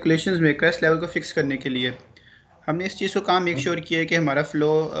इसमें calculations में crest level को fix करने के लिए हमने इस चीज़ को कहाँ मेक श्योर किया है कि हमारा flow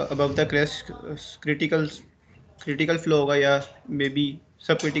above the crest critical flow होगा या मे बी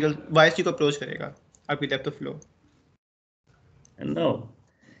सब क्रिटिकल वाईएसटी को अप्रोच करेगा आपकी depth of flow? No,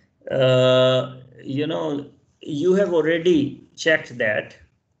 you know, you have already checked that.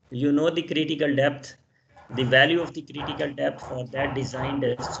 You know the critical depth, the value of the critical depth for that design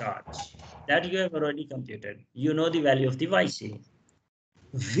discharge. That you have already computed. You know the value of the YC.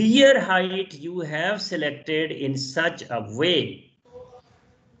 Weir height you have selected in such a way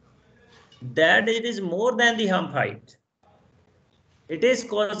that it is more than the hump height. It is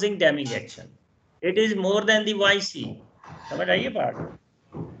causing damming action. It is more than the YC. समझ आइए बात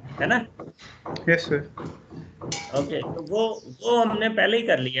है ना? Yes sir. Okay, तो वो हमने पहले ही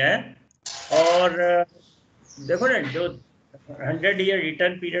कर लिया है. और देखो ना, जो 100 ईयर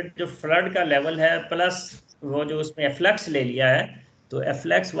रिटर्न पीरियड जो फ्लड का लेवल है प्लस वो जो उसमें एफ्लक्स ले लिया है, तो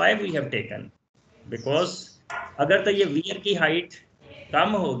efflux why we have taken because अगर तो ये वियर की हाइट कम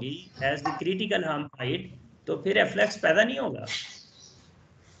होगी as the critical hump height, तो फिर एफ्लक्स पैदा नहीं होगा.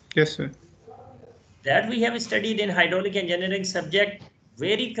 Yes sir. That we have studied in hydraulic engineering subject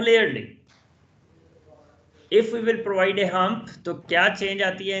very clearly. If we will provide a hump, तो क्या change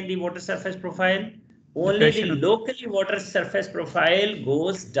आती है in the water surface profile? Only the locally water surface profile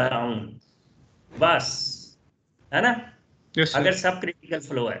goes down. बस, है ना? Yes, sir. अगर सब critical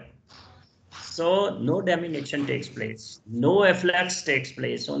flow है. So no damming action takes place. No efflux takes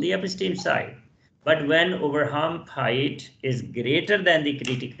place on the upstream side. But when over hump height is greater than the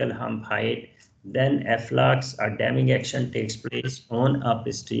critical hump height, then efflux or damming action takes place on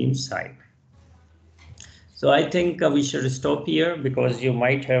upstream side. So I think we should stop here because you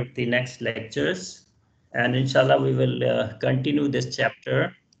might have the next lectures, and inshallah we will continue this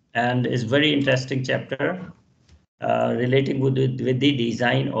chapter, and it's very interesting chapter relating with the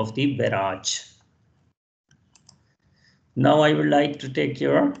design of the barrage. Now I would like to take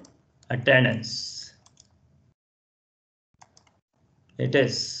your attendance. It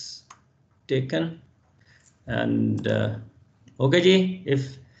is taken, and okay ji,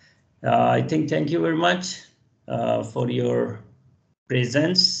 if I think thank you very much for your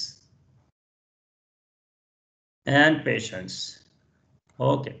presence and patience.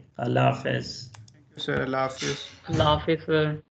 Okay, Allah Hafiz. Thank you, sir. Allah Hafiz. Allah Hafiz, sir.